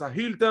שבדיוק עשה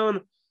הילטרן,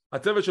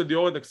 הצוות של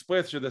דיורנט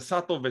אקספרס שזה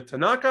סאטו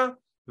וטנאקה,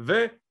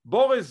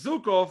 ובוריס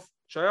זוקוף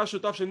שהיה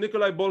שותף של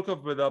ניקולאי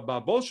וולקוב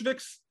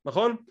בבולשוויקס,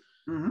 נכון?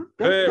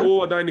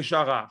 והוא עדיין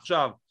נשאר רע.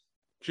 עכשיו,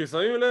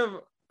 כששמים לב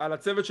על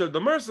הצוות של The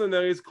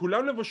Mercenaries,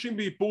 כולם לבושים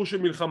באיפור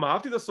של מלחמה,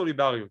 אהבתי את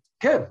הסולידריות.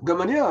 כן,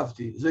 גם אני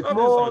אהבתי. זה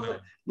כמו,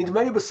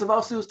 נדמה לי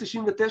בסבר סיוס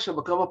 99,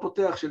 בקרב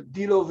הפותח של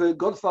דילו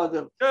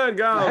וגודפאדר. כן,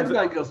 גם.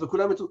 ההדבנגרס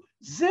וכולם יצאו.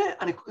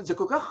 זה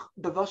כל כך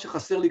דבר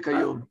שחסר לי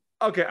כיום.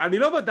 אוקיי, אני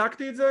לא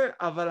בדקתי את זה,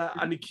 אבל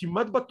אני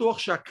כמעט בטוח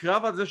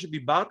שהקרב הזה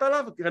שדיברת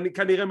עליו,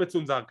 כנראה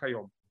מצונזר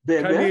כיום.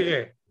 באמת?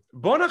 כנראה.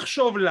 בוא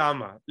נחשוב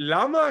למה.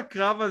 למה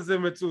הקרב הזה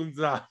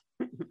מצונזר?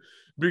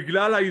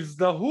 בגלל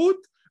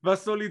ההזדהות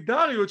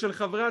והסולידריות של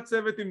חברי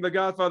הצוות עם The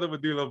Godfather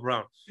ודילו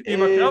בראון.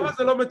 אם הקרב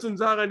הזה לא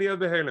מצונזר, אני אהיה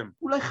בהלם.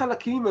 אולי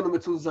חלקים ממנו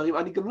מצונזרים,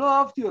 אני גם לא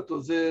אהבתי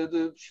אותו, זה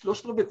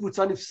 3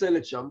 קבוצה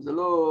נפסלת שם, זה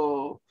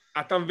לא...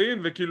 אתה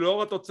מבין, וכאילו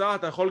לאור התוצאה,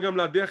 אתה יכול גם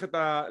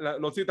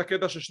להוציא את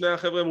הקטע של שני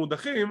החבר'ה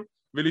מודחים,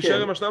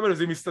 ולהישאר עם השניים האלה,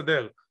 זה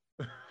מסתדר.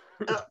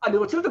 אני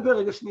רוצה לדבר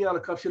רגע שנייה על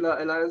הקרב של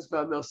האליינס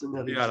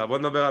והמרסנריז. יאללה, בוא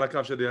נדבר על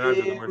הקרב של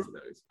האליינס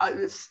והמרסנריז.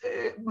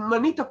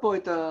 מנית פה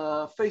את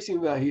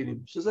הפייסים וההילים,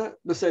 שזה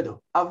בסדר.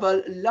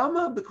 אבל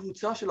למה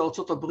בקבוצה של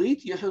ארצות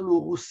הברית יש לנו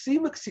רוסי,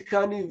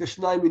 מקסיקני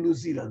ושניים מניו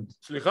זילנד?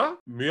 סליחה?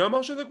 מי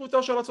אמר שזה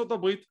קבוצה של ארצות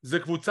הברית? זה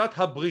קבוצת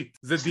הברית,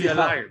 זה The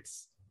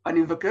Alliance.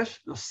 אני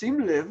מבקש לשים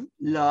לב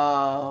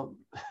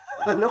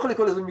אני לא יכול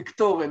לקרוא לזה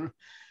מקטורן,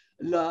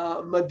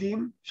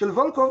 למדים של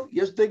וולקוב,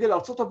 יש דגל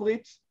ארצות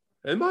הברית.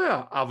 אין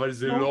בעיה, אבל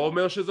זה לא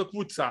אומר שזו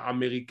קבוצה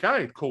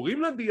אמריקאית,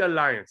 קוראים לה The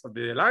Alliance.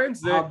 The Alliance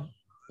זה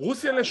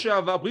רוסיה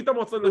לשעבר, ברית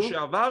המועצות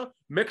לשעבר,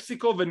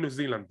 מקסיקו וניו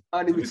זילנד.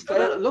 אני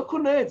מצטער, לא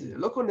קונה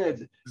את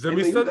זה. זה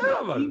מסתדר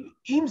אבל.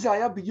 אם זה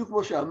היה בדיוק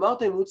כמו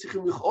שאמרת, הם היו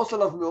צריכים לכעוס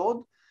עליו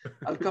מאוד,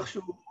 על כך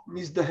שהוא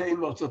מזדהה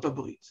עם ארצות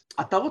הברית.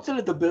 אתה רוצה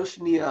לדבר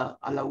שנייה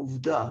על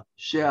העובדה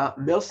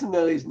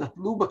שהמרסנריז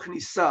נתנו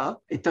בכניסה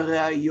את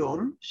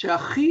הרעיון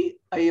שהכי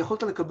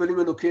יכולת לקבל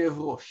ממנו כאב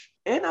ראש.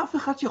 אין אף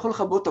אחד שיכול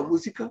לחבות את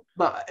המוזיקה?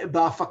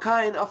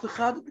 בהפקה אין אף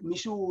אחד?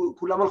 מישהו,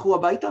 כולם הלכו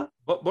הביתה?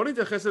 בוא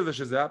נתייחס לזה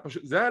שזה היה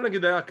פשוט, זה היה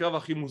נגיד היה הקרב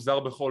הכי מוזר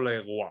בכל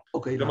האירוע.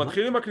 אוקיי, זה למה?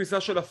 מתחיל עם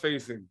הכניסה של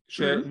הפייסים,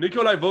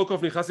 שניקולאי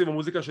וולקוף נכנס עם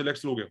המוזיקה של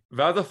אקס לוגר,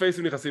 ואז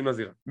הפייסים נכנסים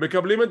לזירה.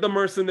 מקבלים את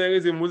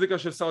המרסנריז עם מוזיקה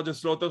של סרג'נט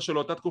סלוטר,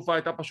 שלאותה תקופה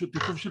הייתה פשוט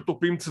טיפוף של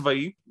טופים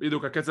צבאי,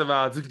 בדיוק הקצב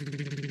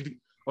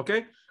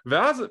אוקיי?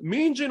 ואז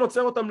מינג'ין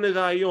עוצר אותם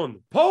לרעיון.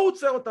 פה הוא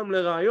עוצר אותם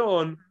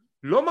לרעיון,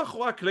 לא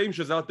מאחורי הקלעים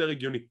שזה יותר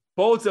הגיוני.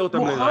 פה הוא עוצר אותם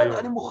לרעיון.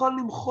 אני מוכן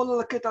למחול על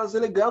הקטע הזה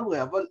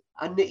לגמרי, אבל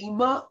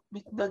הנעימה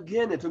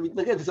מתנגנת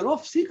ומתנגנת, וזה לא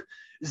מפסיק.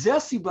 זה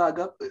הסיבה,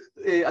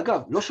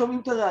 אגב, לא שומעים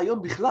את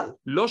הרעיון בכלל.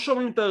 לא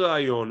שומעים את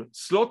הרעיון.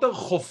 סלוטר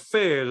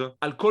חופר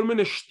על כל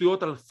מיני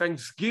שטויות על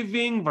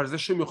Thanksgiving, ועל זה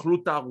שהם יאכלו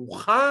את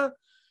הארוחה,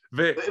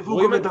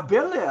 והוא גם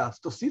מדבר לאט,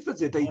 תוסיף את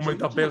זה, את הוא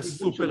מדבר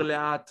סופר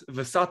לאט,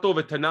 וסאטו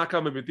וטנאקה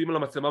מביטים על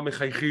המצלמה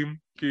מחייכים,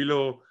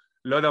 כאילו,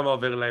 לא יודע מה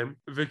עובר להם,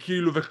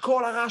 וכאילו,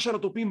 וכל הרעש של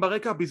הטופים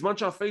ברקע, בזמן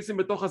שהפייסים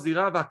בתוך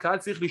הזירה, והקהל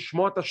צריך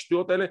לשמוע את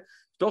השטויות האלה,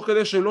 תוך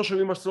כדי שהם לא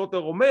שומעים מה סלוטר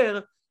אומר,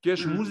 כי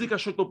יש מוזיקה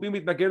של טופים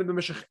מתנגנת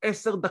במשך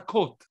 10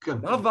 דקות.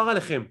 מה עבר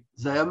עליכם?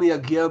 זה היה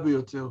מייגע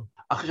ביותר.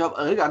 עכשיו,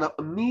 רגע,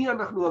 מי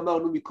אנחנו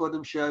אמרנו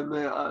מקודם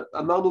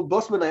שאמרנו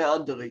בוסמן היה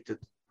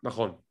underrated?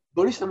 נכון.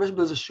 בוא נשתמש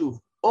בזה שוב.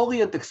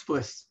 אוריינט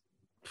אקספרס.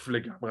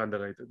 לגמרי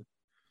underrated.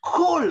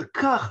 כל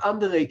כך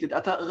underrated.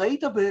 אתה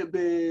ראית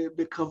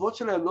בקרבות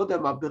שלהם, לא יודע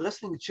מה,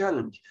 ברסלינג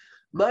צ'אלנג',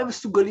 מה הם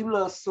מסוגלים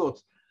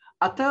לעשות.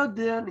 אתה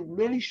יודע,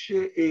 נדמה לי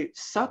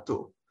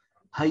שסאטו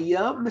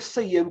היה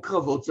מסיים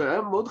קרבות, זה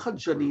היה מאוד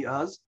חדשני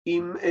אז,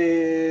 עם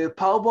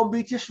פאורבום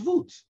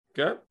בהתיישבות.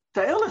 כן.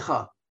 תאר לך.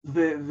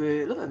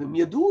 ולא יודע, הם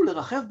ידעו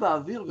לרחב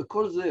באוויר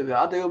וכל זה,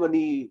 ועד היום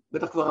אני,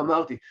 בטח כבר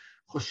אמרתי,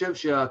 חושב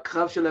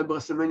שהקרב שלהם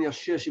ברסלמניה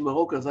 6 עם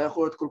הרוקר, זה היה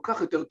יכול להיות כל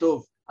כך יותר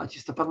טוב, עד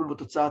שהסתפקנו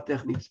בתוצאה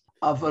הטכנית.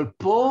 אבל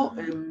פה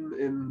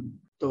הם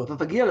טוב,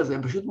 אתה תגיע לזה,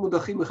 הם פשוט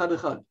מודחים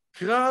אחד-אחד.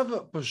 קרב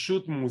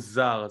פשוט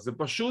מוזר, זה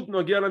פשוט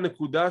נגיע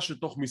לנקודה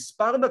שתוך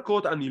מספר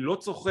דקות, אני לא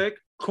צוחק,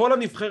 כל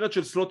הנבחרת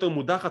של סלוטר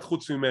מודחת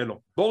חוץ ממנו.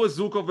 בוריס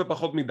זוקוב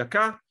בפחות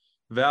מדקה,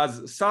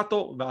 ואז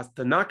סאטו, ואז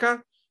טנאקה,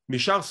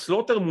 נשאר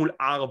סלוטר מול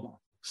 4.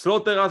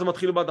 סלוטר אז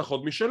מתחיל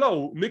בהדחות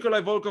משלו, ניקולאי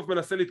וולקוף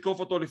מנסה לתקוף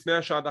אותו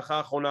לפני שההדחה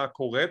האחרונה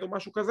קורית או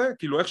משהו כזה,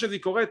 כאילו איך שזה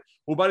קורית,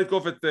 הוא בא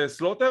לתקוף את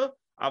סלוטר,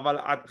 אבל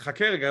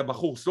חכה רגע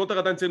בחור, סלוטר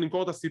עדיין צריך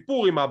למכור את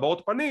הסיפור עם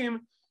הבעות פנים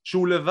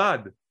שהוא לבד,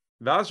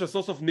 ואז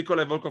שסוף סוף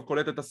ניקולאי וולקוף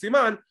קולט את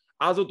הסימן,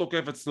 אז הוא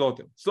תוקף את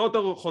סלוטר.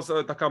 סלוטר חוסר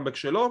את הקאמבק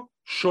שלו,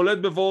 שולט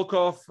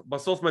בוולקוף,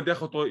 בסוף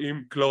מדיח אותו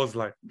עם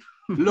קלוזליין.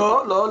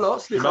 לא,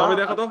 סליחה. מה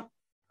מדיח אותו?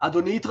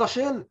 אדוני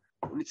התרשל,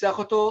 הוא ניצח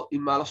אותו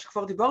עם מהלך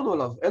שכבר דיברנו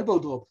עליו, אלבו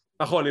דרופ.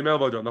 נכון, עם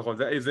אלבו דרופ, נכון.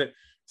 זה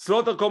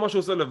סלוטר, כל מה שהוא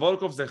עושה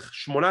לוולקוף זה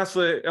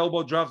 18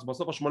 אלבו דרופס,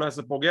 בסוף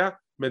ה-18 פוגע,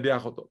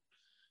 מדיח אותו.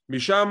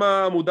 משם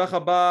המודח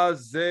הבא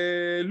זה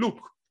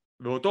לוק,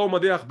 ואותו הוא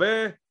מדיח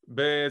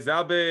זה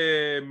היה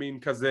במין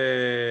כזה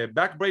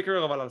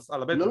backbreaker, אבל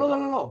על הבטן.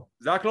 לא.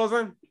 זה היה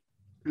קלוזליין?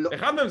 לא.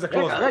 אחד מהם זה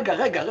קלוזליין.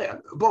 רגע.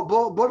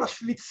 בוא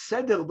נשליט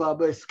סדר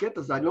בהסקט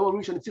הזה, אני לא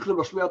מאמין שאני צריך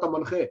למשמיע את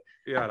המנחה.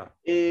 יאללה.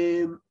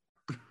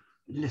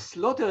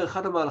 לסלוטר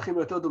אחד המהלכים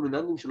היותר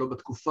דומיננטיים שלו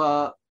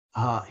בתקופה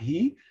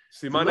ההיא.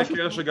 סימן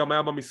הכר שגם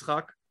היה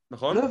במשחק,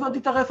 נכון? לא הבנתי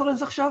את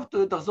הרפרנס עכשיו,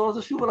 תחזור על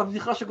זה שוב על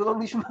הבדיחה שגדול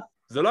נשמע.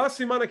 זה לא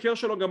הסימן הכר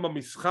שלו גם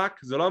במשחק,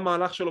 זה לא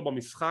המהלך שלו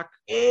במשחק.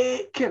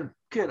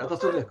 כן,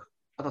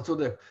 אתה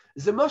צודק.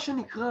 זה מה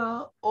שנקרא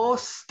או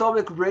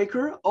stomach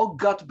breaker או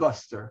gut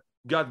buster.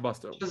 gut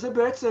buster. שזה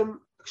בעצם,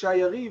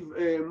 כשהיריב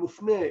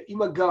מופנה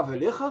עם הגב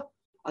אליך,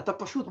 אתה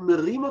פשוט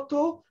מרים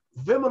אותו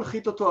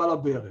ומנחית אותו על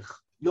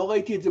הברך. לא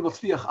ראיתי את זה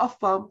מצליח אף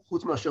פעם,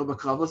 חוץ מאשר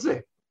בקרב הזה.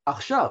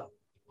 עכשיו,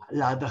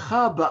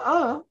 להדחה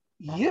הבאה,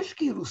 יש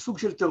כאילו סוג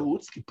של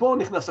תירוץ, כי פה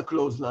נכנס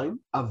הקלוזליין,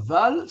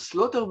 אבל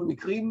סלוטר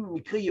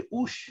מקרי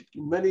ייאוש,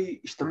 נדמה לי,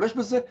 השתמש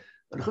בזה,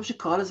 אני חושב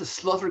שקרא לזה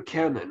סלוטר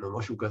קנן או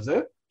משהו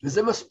כזה,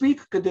 וזה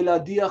מספיק כדי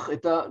להדיח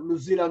את הניו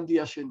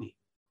זילנדי השני.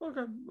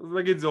 אוקיי, אז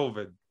נגיד זה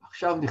עובד.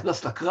 עכשיו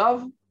נכנס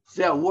לקרב,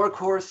 זה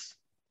ה-workhorse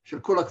של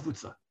כל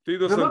הקבוצה.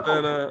 טיטו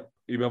סנטנה,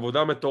 עם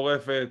עבודה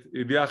מטורפת,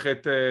 הדיח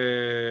את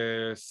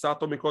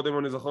סאטו מקודם,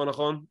 אני זוכר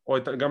נכון? או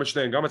גם את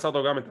שניהם, גם את סאטו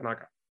וגם את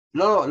טנאקה.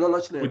 לא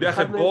את שניהם. הוא הדיח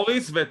את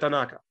בוריס ואת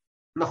טנאקה.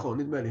 נכון,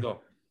 נדמה לי. לא,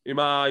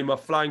 עם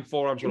הפליינג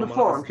פורם שלו. עם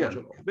הפורם, כן.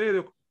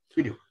 בדיוק.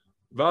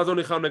 ואז הוא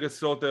נלחם נגד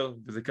סלוטר,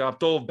 וזה קרב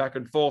טוב, back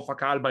and forth,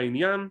 הקהל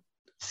בעניין.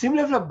 שים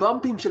לב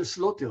לבמפים של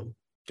סלוטר.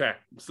 כן,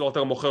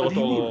 סלוטר מוכר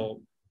אותו.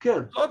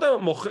 כן.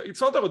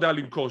 סלוטר יודע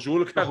למכור, שהוא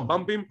לקח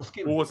במפים,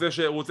 הוא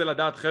רוצה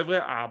לדעת, חבר'ה,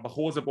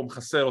 הבחור הזה פה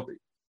מחסל אותי.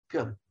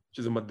 כן.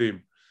 שזה מדהים.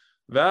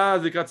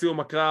 ואז לקראת סיום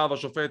הקרב,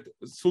 השופט,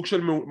 סוג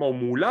של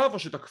מעולב, או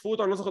שתקפו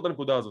אותו, אני לא זוכר את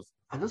הנקודה הזאת.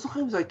 אני לא זוכר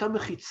אם זו הייתה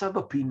מחיצה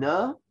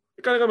בפינה.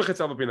 כנראה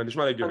מחיצה בפינה,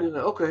 נשמע לי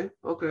הגיוני. אוקיי.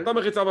 הייתה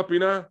מחיצה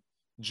בפינה,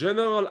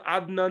 ג'נרל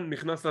עדנן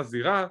נכנס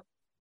לזירה,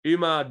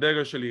 עם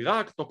הדגל של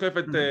עיראק, תוקף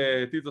את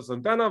טיטו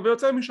סנטנה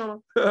ויוצא משם,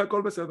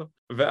 הכל בסדר.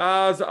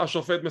 ואז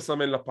השופט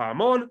מסמן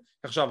לפעמון,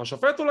 עכשיו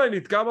השופט אולי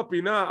נתקע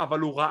בפינה, אבל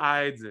הוא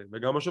ראה את זה,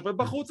 וגם השופט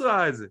בחוץ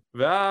ראה את זה.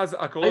 ואז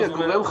הקרוז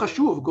אומר...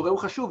 גורם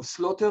חשוב,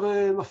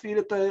 סלוטר מפעיל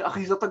את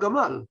אחיזת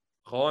הגמל.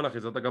 נכון,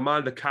 אחיזת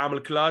הגמל, the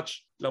camel clutch,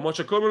 למרות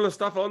שכל מיני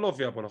סטאפ עוד לא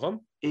הופיע פה, נכון?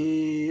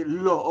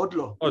 לא, עוד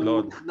לא.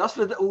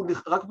 הוא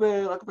נכנס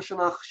רק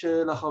בשנה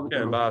שלאחר מכן.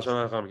 כן,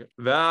 בשנה לאחר מכן.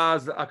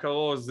 ואז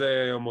הקרוז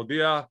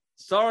מודיע,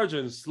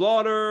 Sergeant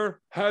Slaughter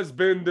has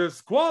been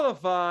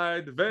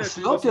disqualified.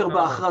 סלוטר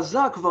בהכרזה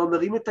כבר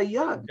מרים את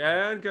היד.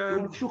 כן, כן.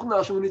 הוא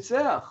משוכנע שהוא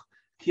ניצח.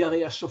 כי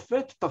הרי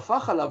השופט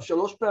טפח עליו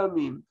 3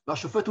 פעמים,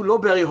 והשופט הוא לא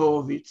ברי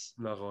הורוביץ.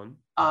 נכון.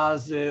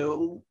 אז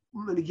הוא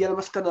מגיע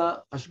למסקנה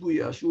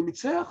השגויה שהוא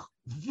ניצח,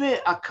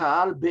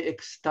 והקהל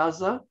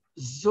באקסטאזה,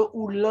 זו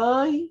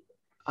אולי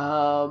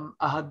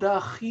האהדה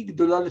הכי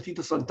גדולה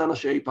לטיטו סנטנה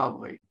שאי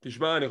פעם ראי.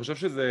 תשמע, אני חושב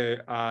שזה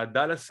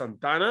האהדה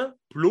לסנטנה,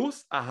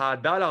 פלוס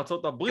האהדה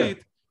לארצות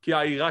הברית, כי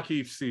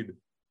העיראקי הפסיד.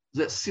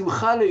 זה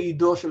שמחה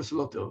לעידו של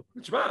סלוטר.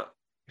 תשמע,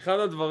 אחד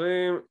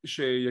הדברים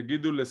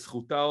שיגידו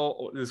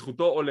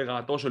לזכותו או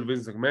לרעתו של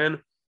וינס מקמן,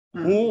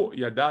 הוא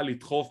ידע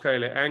לדחוף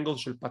כאלה אנגל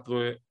של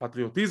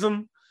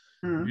פטריוטיזם,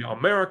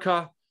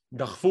 באמריקה,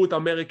 דחפו את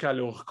אמריקה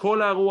לאורך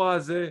כל האירוע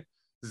הזה,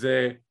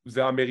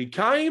 זה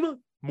האמריקאים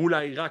מול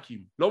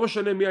העיראקים, לא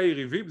משנה מי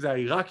היריבים, זה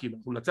העיראקים,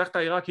 אנחנו נצח את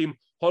העיראקים,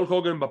 הולק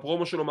הוגן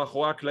בפרומו שלו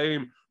מאחורי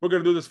הקלעים, we're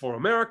gonna do this for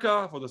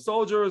America, for the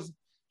soldiers,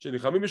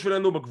 שנלחמים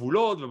בשבילנו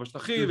בגבולות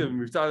ובשטחים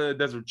ובמבצע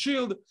Desert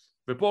Shield,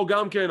 ופה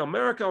גם כן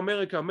אמריקה,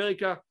 אמריקה,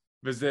 אמריקה,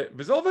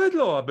 וזה עובד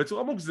לו,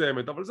 בצורה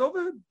מוגזמת, אבל זה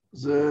עובד.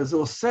 זה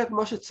עושה את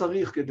מה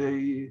שצריך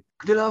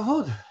כדי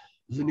לעבוד,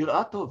 זה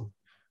נראה טוב.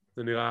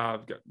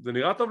 זה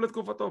נראה טוב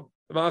לתקופתו.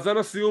 מאזן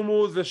הסיום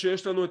הוא זה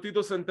שיש לנו את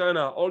טיטו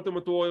סנטנה,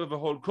 אולטימט וורייר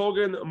והולק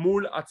הוגן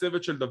מול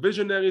הצוות של The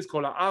Visionaries,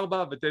 כל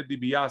 4 וטד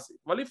דיביאסי.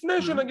 אבל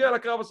לפני שנגיע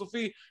לקרב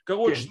הסופי,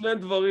 קרו עוד 2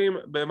 דברים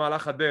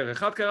במהלך הדרך.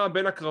 אחד קרה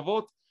בין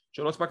הקרבות,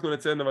 שלא הספקנו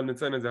לציין אבל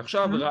נציין את זה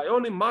עכשיו,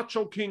 רעיון עם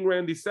מאצ'ו קינג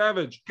רנדי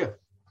סאביג'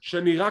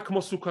 שנראה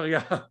כמו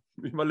סוכריה,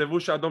 עם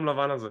הלבוש האדום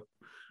לבן הזה.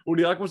 הוא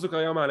נראה כמו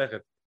סוכריה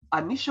מהלכת.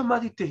 אני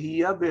שמעתי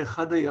תהייה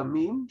באחד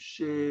הימים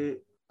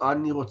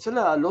שאני רוצה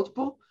להעלות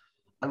פה,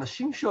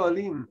 אנשים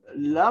שואלים,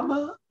 למה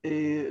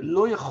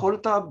לא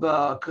יכולת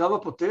בקרב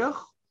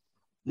הפותח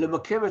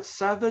למקם את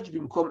סאביג'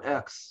 במקום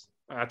אקס?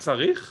 היה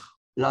צריך?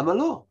 למה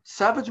לא?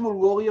 סאביג' מול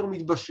וורייר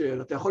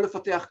מתבשל, אתה יכול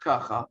לפתח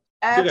ככה,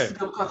 אקס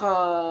גם ככה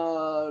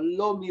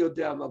לא מי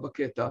יודע מה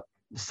בקטע,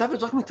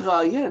 סאביג' רק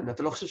מתראיין,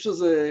 אתה לא חושב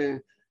שזה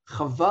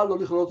חבל לא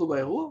לכלול אותו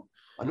באירוע?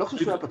 אני לא חושב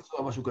שהוא היה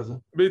פצוע משהו כזה.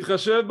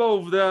 בהתחשב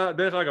בעובדה,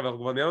 דרך אגב, אנחנו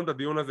כבר ניהלנו את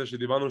הדיון הזה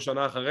שדיברנו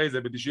שנה אחרי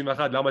זה, ב-91,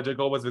 למה ג'ק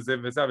אורבס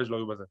וסאביג' לא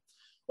היו בזה.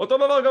 אותו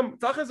דבר גם,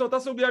 צריך לזה אותה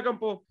סוגיה גם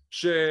פה,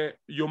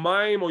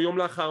 שיומיים או יום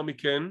לאחר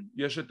מכן,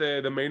 יש את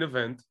the main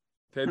event,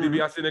 טד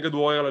דיביאסי נגד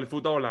וורייר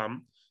לאליפות העולם,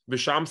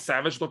 ושם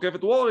סאביג' תוקף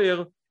את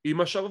וורייר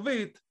עם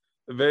השרביט,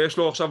 ויש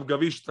לו עכשיו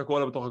גביש תקוע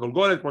לה בתוך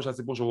הגולגולת, כמו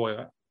שהסיפור של וורייר.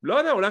 לא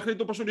יודע, אולי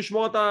החליטו פשוט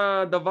לשמור את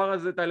הדבר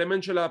הזה, את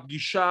האלמנט של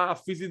הפגישה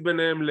הפיזית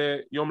ביניהם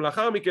ליום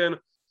לאחר מכן,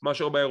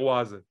 מאשר באירוע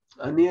הזה.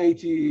 אני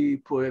הייתי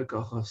פועל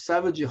ככה,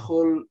 סאביג'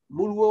 יכול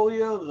מול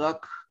וורייר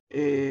רק,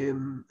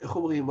 איך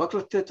אומרים, רק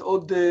לתת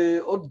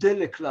עוד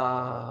דלק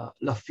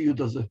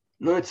לפיוד הזה.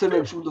 לא יצא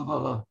להם שום דבר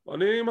רע.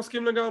 אני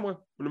מסכים לגמרי.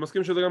 אני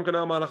מסכים שזה גם כן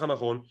היה המהלך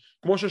הנכון.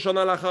 כמו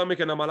ששנה לאחר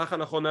מכן, המהלך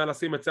הנכון היה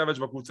לשים את סאביג'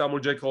 בקבוצה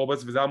מול ג'ייק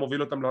רובס, וזה היה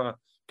מוביל אותם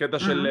לקטע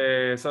של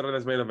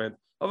סדרת מיין איבנט.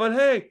 אבל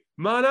היי,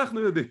 מה אנחנו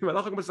יודעים?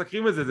 אנחנו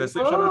מסקרים את זה, זה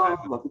 20 שנה.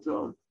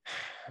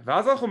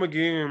 ואז אנחנו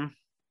מגיעים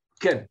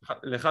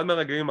לאחד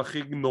מהרגעים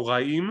הכי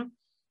נוראים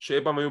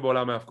שאי פעם היו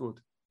בעולם ההיאבקות.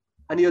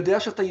 אני יודע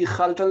שאתה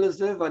ייחלת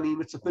לזה, ואני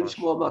מצפה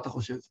לשמוע מה אתה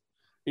חושב.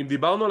 אם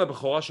דיברנו על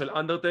הבכורה של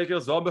אנדרטייקר,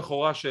 זו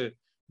הבכורה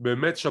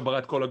שבאמת שברה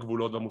את כל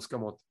הגבולות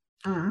והמוסכמות.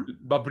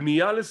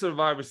 בבנייה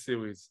ל-Survivor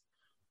Series,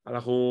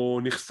 אנחנו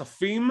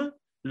נחשפים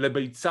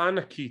לביצה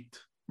ענקית,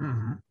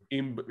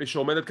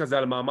 שעומדת כזה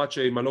על מעמד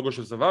עם הלוגו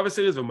של Survivor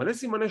Series, ומלא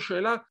סימני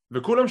שאלה,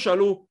 וכולם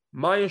שאלו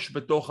מה יש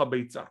בתוך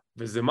הביצה.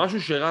 וזה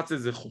משהו שרץ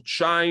איזה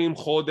חודשיים,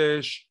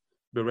 חודש,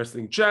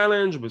 ב-Wrestling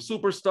Challenge,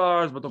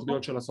 בסופרסטארס,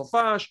 בתוכניות של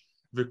הסופש,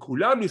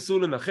 וכולם ניסו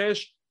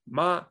לנחש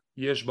מה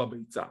יש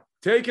בביצה.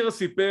 טייקר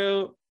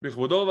סיפר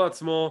בכבודו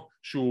ובעצמו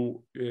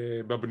שהוא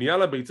בבנייה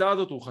לביצה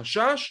הזאת הוא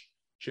חשש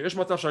שיש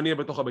מצב שאני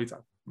אהיה בתוך הביצה.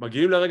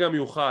 מגיעים לרגע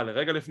מיוחד,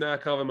 לרגע לפני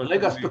הקרב המרכזי.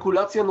 רגע,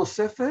 ספקולציה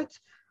נוספת,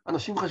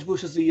 אנשים חשבו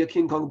שזה יהיה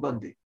קינג קונג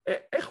בנדי.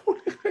 איך הוא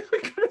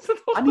נכנס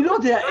לתוך? אני לא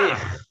יודע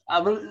איך,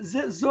 אבל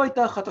זו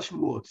הייתה אחת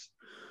השמועות.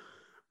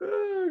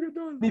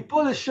 גדול.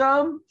 מפה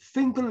לשם,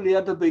 פינגל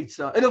ליד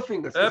הביצה. לא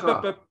פינגל,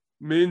 סליחה.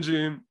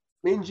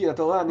 מינג'ין,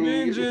 אתה רואה,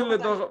 אני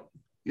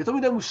יותר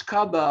מדי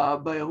מושקע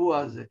באירוע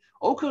הזה.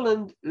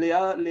 אוקרלנד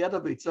ליד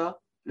הביצה,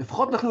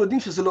 לפחות אנחנו יודעים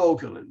שזה לא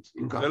אוקרלנד.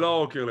 זה לא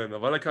אוקרלנד,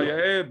 אבל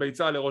כיאה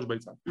ביצה לראש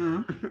ביצה.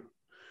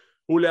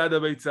 הוא ליד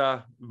הביצה,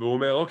 והוא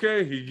אומר, אוקיי,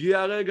 הגיע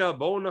הרגע,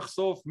 בואו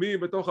נחשוף מי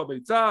בתוך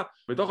הביצה.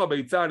 בתוך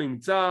הביצה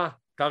נמצא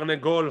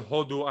תרנגול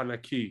הודו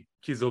ענקי,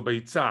 כי זו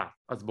ביצה,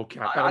 אז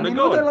בוקע תרנגול. אני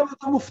לא יודע למה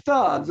אתה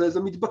מופתע,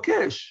 זה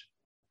מתבקש.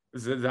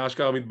 זה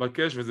אשכרה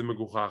מתבקש וזה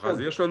מגוחך. אז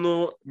יש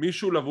לנו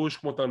מישהו לבוש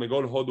כמו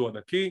תרנגול הודו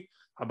ענקי,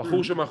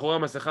 הבחור שמאחורי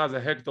המסכה זה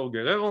הקטור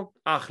גררו,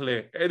 אח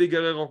לאדי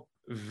גררו,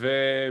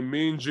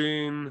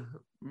 ומינג'ין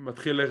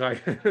מתחיל לראיין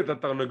את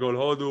התרנגול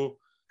הודו.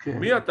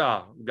 מי אתה?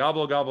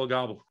 גאבל גאבל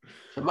גאבל.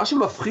 מה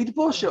שמפחיד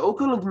פה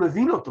שאוקרלנד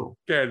מבין אותו.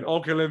 כן,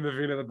 אוקרלנד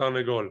מבין את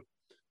התרנגול.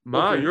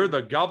 מה? You're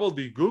the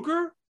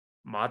gobbledygooker?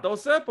 מה אתה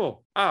עושה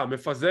פה?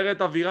 מפזר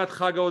את אווירת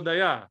חג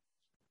ההודיה.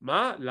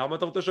 מה? למה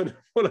אתה רוצה שאני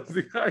אבוא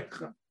לזירה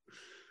איתך?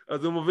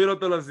 אז הוא מוביל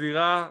אותו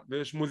לזירה,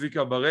 ויש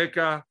מוזיקה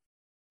ברקע,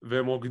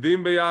 והם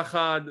רוקדים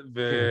ביחד,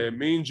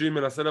 ומינג'י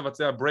מנסה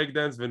לבצע ברייק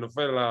דנס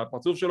ונופל על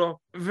הפרצוף שלו,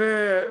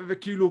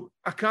 וכאילו,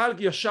 הקהל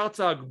ישר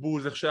צעק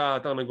בוז איך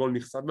שהתרנגול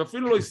נחשף,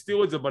 ואפילו לא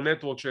הסתירו את זה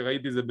בנטוורק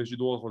שראיתי את זה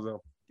בשידור החוזר.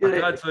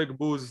 הקהל צועק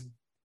בוז.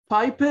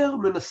 פייפר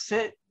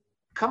מנסה,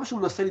 כמה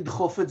שהוא מנסה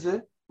לדחוף את זה,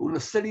 הוא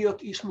מנסה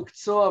להיות איש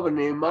מקצוע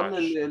ונאמן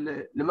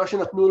למה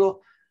שנתנו לו,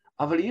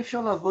 אבל אי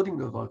אפשר לעבוד עם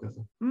דבר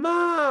כזה.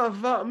 מה?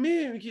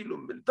 מי? כאילו,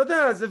 אתה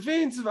יודע, זה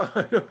וינץ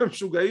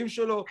והמשוגעים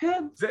שלו.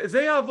 כן.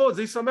 זה יעבוד,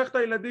 זה ישמח את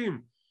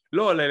הילדים.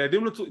 לא,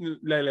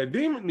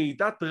 לילדים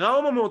נהייתה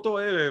טראומה מאותו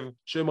ערב,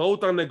 שהם ראו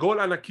תרנגול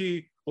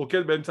ענקי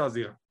רוקד באמצע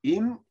הזירה.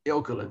 עם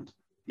אוקרלנד.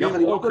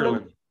 יחד עם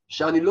אוקרלנד,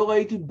 שאני לא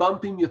ראיתי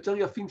במפים יותר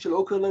יפים של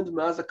אוקרלנד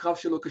מאז הקרב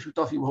שלו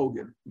כשותף עם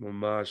הוגן.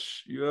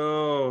 ממש,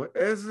 יואו,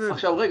 איזה...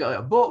 עכשיו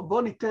רגע,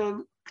 בוא ניתן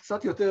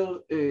קצת יותר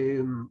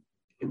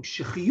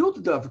המשכיות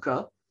דווקא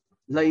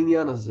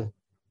לעניין הזה.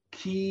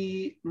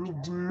 כי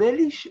נדמה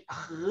לי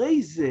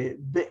שאחרי זה,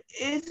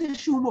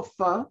 באיזשהו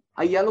מופע,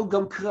 היה לו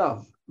גם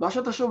קרב. מה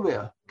שאתה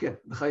שומע, כן,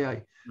 בחיי.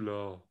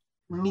 לא.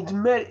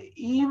 נדמה,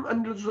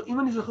 אם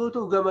אני זוכר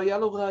אותו, גם היה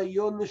לו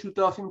רעיון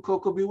משותף עם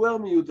קוקו ביוור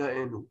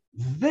מיודענו.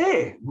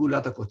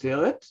 וגולת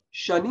הכותרת,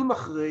 שנים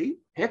אחרי,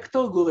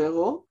 הקטור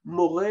גוררו,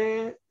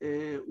 מורה,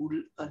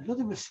 אני לא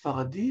יודע אם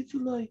ספרדית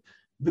אולי,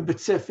 בבית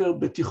ספר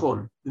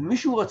בתיכון,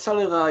 ומישהו רצה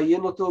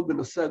לראיין אותו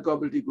בנושא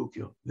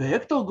הגובלדיגוקר.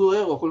 והקטור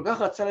גוררו כל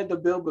כך רצה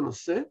לדבר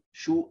בנושא,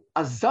 שהוא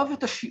עזב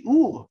את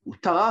השיעור, הוא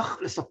טרח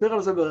לספר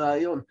על זה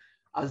בראיון,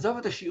 עזב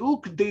את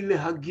השיעור כדי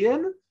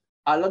להגן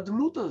על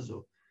הדמות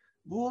הזו.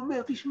 והוא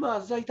אומר, תשמע,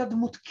 זו הייתה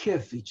דמות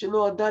כיפית,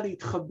 שנועדה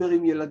להתחבר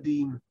עם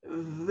ילדים,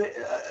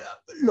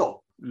 ולא.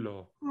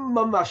 לא.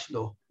 ממש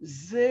לא.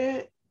 זה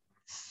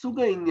סוג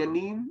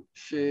העניינים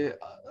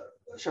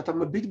שאתה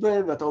מביט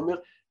בהם ואתה אומר,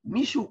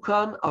 מישהו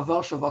כאן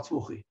עבר שבץ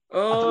מוחי.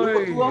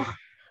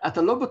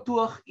 אתה לא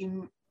בטוח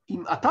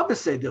אם אתה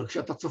בסדר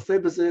כשאתה צופה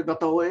בזה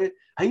ואתה רואה,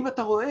 האם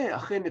אתה רואה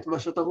אכן את מה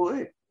שאתה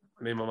רואה.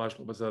 אני ממש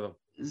לא בסדר.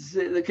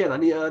 כן,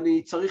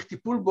 אני צריך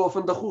טיפול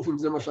באופן דחוף אם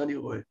זה מה שאני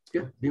רואה.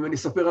 כן, ואם אני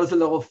אספר על זה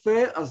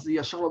לרופא, אז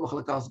ישר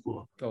למחלקה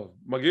הסגורה. טוב,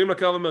 מגיעים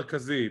לקרב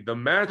המרכזי,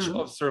 The Match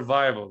of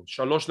Survival,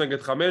 3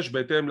 נגד 5,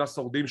 בהתאם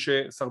לשורדים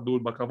ששרדו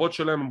בקרבות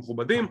שלהם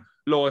המכובדים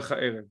לאורך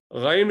הערב.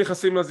 רעים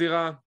נכנסים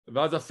לזירה,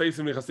 ואז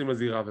הפייסים נכנסים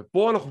לזירה,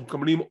 ופה אנחנו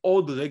מקבלים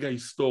עוד רגע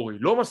היסטורי.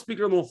 לא מספיק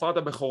לנו הופעת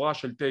הבכורה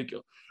של טייקר,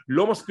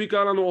 לא מספיק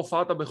לנו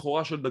הופעת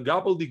הבכורה של The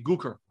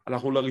Gobbledygooker.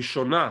 אנחנו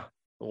לראשונה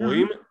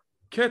רואים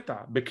קטע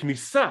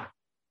בכניסה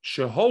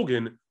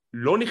שהוגן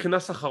לא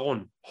נכנס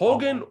אחרון.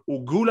 הוגן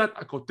הוא גולת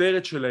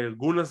הכותרת של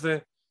הארגון הזה.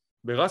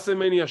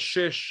 ברסלמניה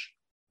 6,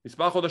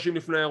 מספר חודשים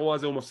לפני האירוע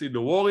הזה הוא מפסיד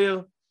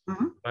לוורייר.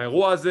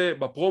 האירוע הזה,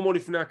 בפרומו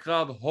לפני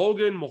הקרב,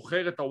 הוגן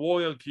מוכר את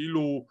הוורייר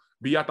כאילו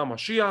ביאת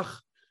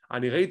המשיח.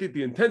 אני ראיתי את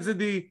the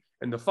intensity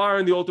and the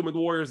fire in the ultimate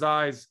warrior's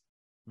eyes.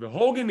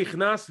 והוגן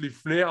נכנס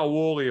לפני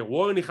הוורייר.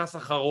 וורייר נכנס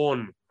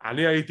אחרון.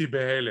 אני הייתי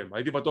בהלם.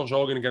 הייתי בטוח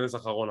שההוגן ייכנס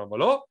אחרון, אבל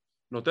לא.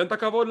 נותן את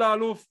הכבוד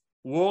לאלוף.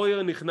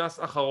 וורייר נכנס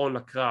אחרון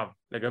לקרב.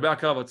 לגבי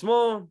הקרב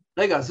עצמו...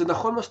 רגע, זה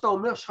נכון מה שאתה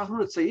אומר, שכחנו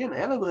לציין,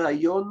 היה להם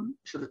ראיון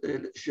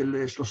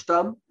של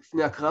שלושתם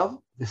לפני הקרב,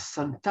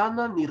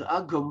 וסנטנה נראה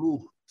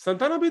גמור.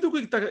 סנטנה בדיוק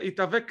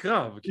התאבק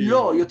קרב.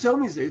 לא, יותר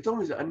מזה.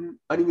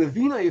 אני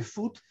מבין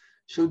עייפות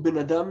של בן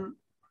אדם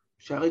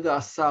שהרגע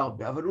עשה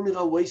הרבה, אבל הוא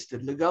נראה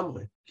wasted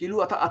לגמרי.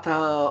 כאילו,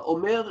 אתה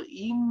אומר,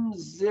 אם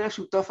זה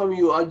השותף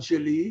המיועד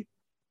שלי,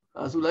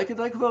 אז אולי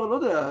כדאי כבר, לא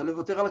יודע,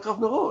 לוותר על הקרב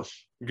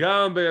מראש.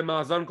 גם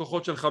במאזן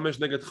כוחות של 5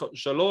 נגד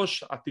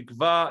 3,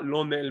 התקווה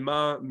לא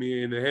נעלמה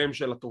מעיניהם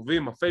של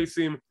הטובים,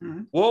 הפייסים.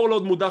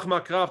 וורלוד מודח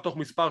מהקרב תוך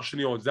מספר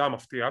שניות, זה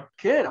המפתיע.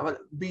 כן, אבל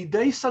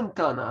בידי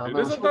סנטנה.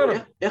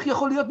 איך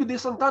יכול להיות בידי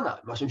סנטנה?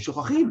 מה שהם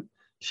שוכחים,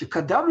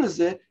 שקדם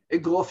לזה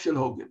אגרוף של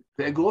הוגן.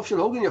 ואגרוף של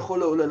הוגן יכול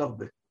לעולל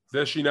הרבה.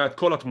 זה שינה את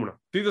כל התמונה.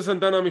 טיטו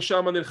סנטנה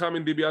משם נלחם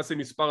עם דיביאסי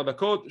מספר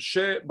דקות,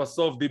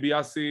 שבסוף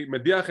דיביאסי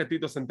מדיח את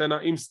טיטו סנטנה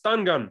עם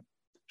סטנגן.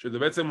 שזה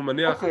בעצם הוא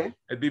מניח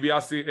את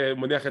דיביאסי, הוא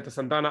מניח את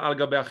הסנטנה על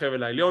גבי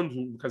החבל העליון,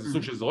 הוא כזה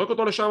סוג שזורק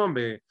אותו לשם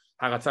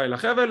בהרצה אל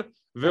החבל,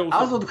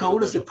 אז עוד קראו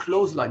לזה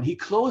קלוזליין,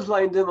 he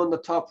clotheslined them on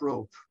the top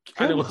rope.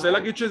 אני רוצה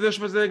להגיד שיש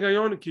בזה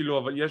היגיון, כאילו,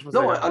 אבל יש בזה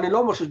היגיון. לא, אני לא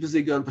אומר שיש בזה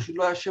היגיון, פשוט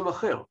לא היה שם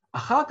אחר.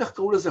 אחר כך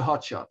קראו לזה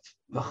hot shot,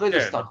 ואחרי זה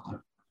סטנגן.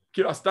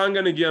 כאילו,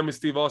 הסטנגן הגיע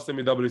מסטיב אוסטן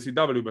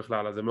מ-WCW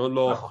בכלל, אז הם מאוד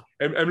לא,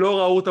 הם לא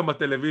ראו אותם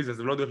בטלוויזיה, אז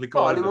הם לא יודעים איך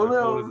לקרוא לזה. לא, אני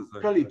אומר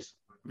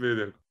כללית.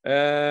 בדיוק.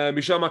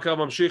 משם הקרב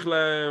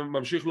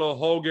ממשיך לו,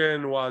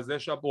 הוגן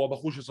הוא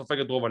הבחור שסופג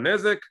את רוב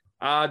הנזק,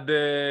 עד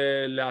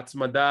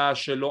להצמדה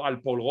שלו על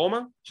פול רומא,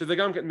 שזה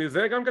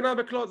גם קנה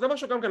בקלוז, זה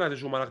משהו גם קנה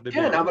איזשהו מהלך דביל.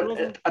 כן, אבל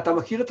אתה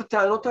מכיר את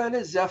הטענות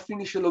האלה? זה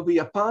הפיני שלו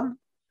ביפן?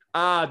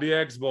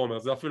 The X-Bomber,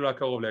 זה אפילו היה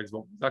קרוב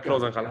ל-X-Bomber, זה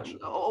הקלוזליין חלש.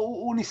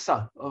 הוא ניסה,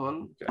 אבל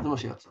זה מה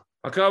שיצא.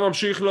 הקרב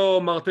ממשיך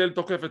לו, מרטל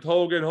תוקף את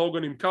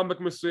הוגן עם קאמבק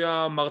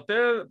מסוים,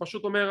 מרטל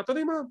פשוט אומר, אתה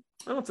יודע מה,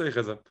 אני לא צריך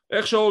את זה.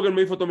 איך שהוגן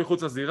מעיף אותו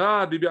מחוץ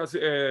לזירה,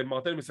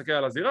 מרטל מסתכל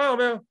על הזירה,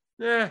 אומר,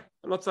 אני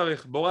לא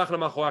צריך, בורח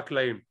למאחורי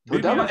הקלעים. אתה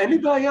יודע מה, אין לי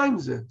בעיה עם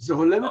זה, זה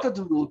הולם את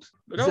הדמות,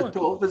 זה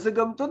טוב, וזה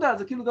גם, אתה יודע,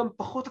 זה כאילו גם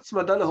פחות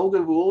הצמדה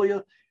להוגן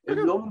ווורייר,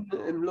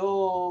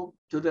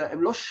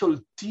 הם לא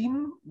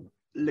שולטים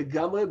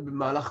לגמרי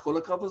במהלך כל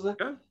הקרב הזה.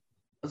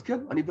 אז כן,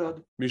 אני בעד.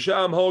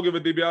 משם הוגן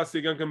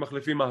ודיביאסי גם כן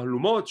מחליפים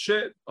מהלומות,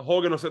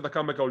 שהוגן עושה את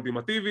הקאמבק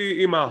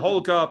האולטימטיבי, עם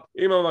ההולקאפ,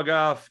 עם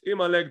המגף,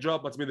 עם הלג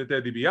דרופ, מצמיד את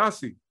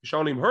דיביאסי.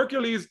 נשארנו עם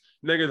הרקוליז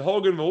נגד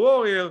הוגן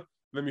ווורייר,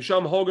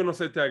 ומשם הוגן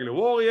עושה טאג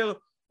לוורייר,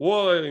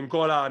 וורייר עם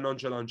כל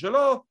הנונשלנט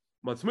שלו,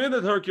 מצמיד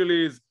את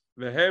הרקוליז,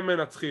 והם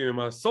מנצחים עם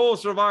הסול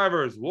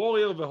סרווייברס,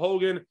 וורייר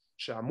והוגן,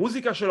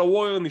 שהמוזיקה של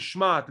הוורייר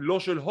נשמעת לא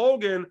של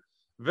הוגן,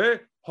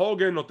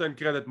 והוגן נותן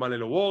קרדיט מלא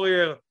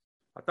לוורייר,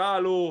 אתה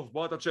אלוף,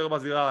 בוא תשאר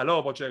בזירה,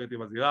 לא בוא תשאר איתי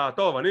בזירה,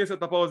 טוב אני אעשה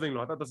את הפוזינג,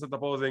 לא אתה תעשה את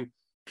הפוזינג,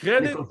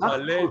 קרדיט מלא.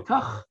 אני כל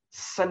כך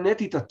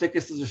סנאתי את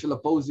הטקסט הזה של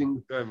הפוזינג,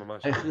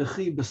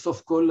 ההכרחי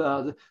בסוף כל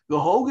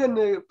והוגן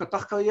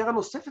פתח קריירה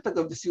נוספת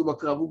אגב בסיום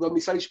הקרב, הוא גם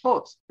ניסה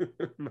לשפוט.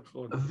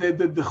 נכון.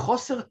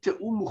 ובחוסר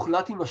תיאום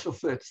מוחלט עם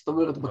השופט, זאת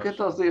אומרת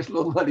בקטע הזה יש לו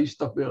עוד מה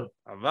להשתפר.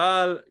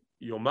 אבל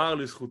יאמר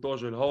לזכותו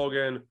של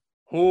הוגן,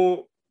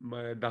 הוא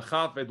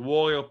דחף את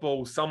וורייר פה,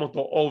 הוא שם אותו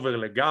אובר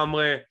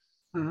לגמרי,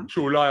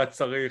 שהוא לא היה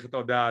צריך, אתה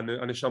יודע,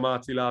 הנשמה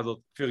האצילה הזאת.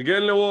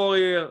 פרגן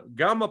לוורייר,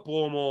 גם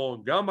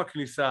בפרומו, גם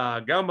בכניסה,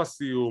 גם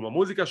בסיום,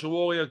 המוזיקה של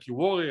וורייר, כי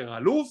וורייר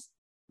אלוף,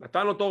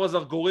 נתן לו תור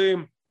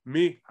הזרקורים,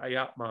 מי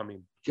היה מאמין?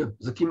 כן,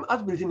 זה כמעט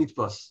בלתי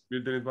נתפס.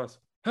 בלתי נתפס.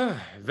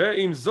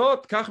 ועם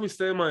זאת, כך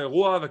מסתיים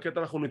האירוע, וכעת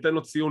אנחנו ניתן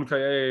לו ציון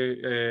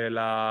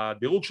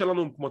לדירוג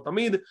שלנו, כמו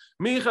תמיד,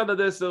 מ-1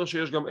 עד 10,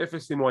 שיש גם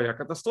 0 אם הוא היה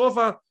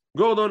קטסטרופה.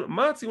 גורדון,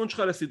 מה הציון שלך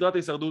לסדרת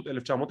ההישרדות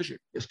 1990?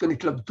 יש כאן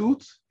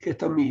התלבטות,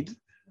 כתמיד.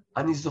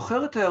 אני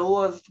זוכר את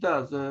האירוע הזה, אתה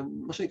יודע, זה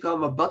מה שנקרא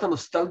מבט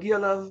הנוסטלגי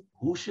עליו,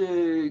 הוא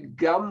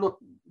שגם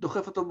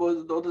דוחף אותו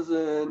בעוד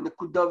איזה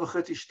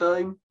 1.5-2,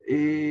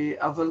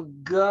 אבל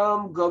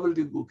גם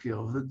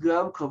גובלדיגוקר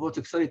וגם קרבות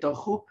שקצת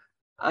התארחו,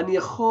 אני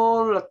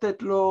יכול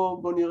לתת לו,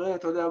 בוא נראה,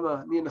 אתה יודע מה,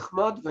 אני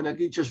נחמד ואני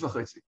אגיד 6.5.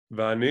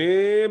 ואני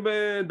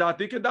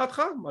בדעתי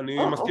כדעתך,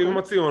 אני מסכים עם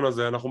הציון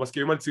הזה, אנחנו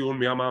מסכימים על ציון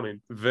מי המאמין.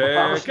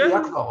 בפעם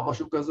השנייה כבר, או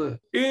משהו כזה.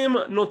 אם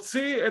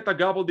נוציא את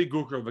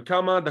הגובלדיגוקר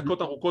וכמה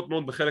דקות ארוכות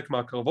מאוד בחלק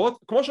מהקרבות,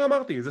 כמו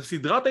שאמרתי, זה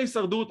סדרת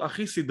ההישרדות,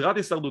 הכי סדרת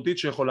הישרדותית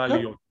שיכולה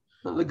להיות.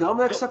 זה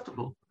גם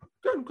אקספטבל.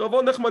 כן,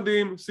 קרבות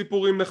נחמדים,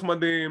 סיפורים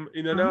נחמדים,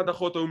 ענייני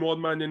הדחות היו מאוד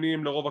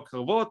מעניינים לרוב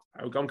הקרבות,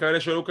 היו גם כאלה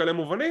שהיו כאלה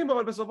מובנים,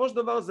 אבל בסופו של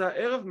דבר זה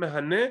הערב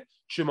מהנה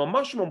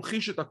שממש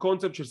ממחיש את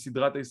הקונספט של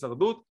סדרת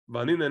ההישרדות,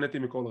 ואני נהניתי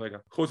מכל רגע,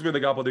 חוץ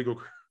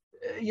מדגבלדיגוקר.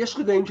 יש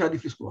רגעים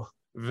שעדיף לשכוח.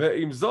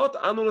 ועם זאת,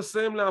 אנו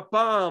נסיים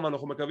להפעם,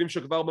 אנחנו מקווים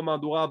שכבר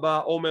במהדורה הבאה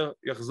עומר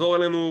יחזור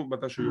אלינו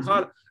מתי שהוא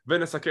יוכל,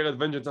 ונסקר את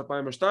ונג'נס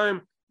 2002,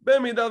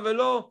 במידה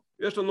ולא,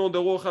 יש לנו עוד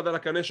אירוע אחד על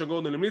הקנה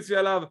שגורדון המליץ לי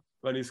עליו,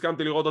 ואני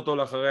הסכמתי לראות אותו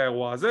לאחרי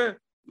האירוע הזה,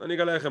 אני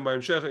אגלה לכם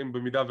בהמשך, אם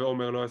במידה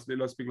ועומר לא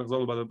יספיק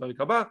לחזור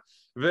בפרק הבא,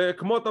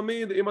 וכמו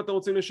תמיד, אם אתם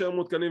רוצים להישאר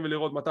מעודכנים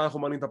ולראות מתי אנחנו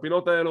מעלים את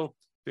הפינות האלו,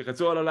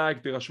 תחצו על הלייק,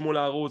 תירשמו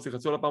לערוץ,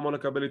 תחצו על הפעמון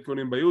לקבל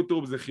עדכונים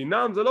ביוטיוב, זה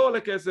חינם, זה לא עולה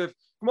כסף,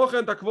 כמו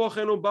כן תעקבו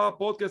אחרינו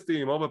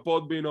בפודקאסטים, או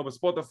בפודבין, או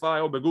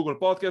בספוטיפיי, או בגוגל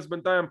פודקאסט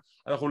בינתיים,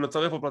 אנחנו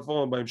נצרף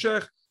בפלטפורמה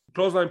בהמשך,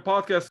 קלוזליין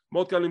פודקאסט,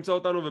 מאוד קל למצוא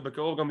אותנו,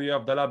 ובקרוב גם יהיה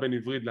הבדלה בין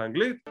עברית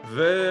לאנגלית,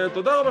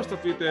 ותודה רבה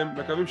שצפיתם,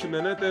 מקווים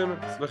שנהנתם,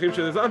 שמחים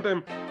שהאזנתם,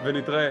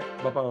 ונתראה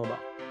בפעם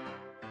הבאה.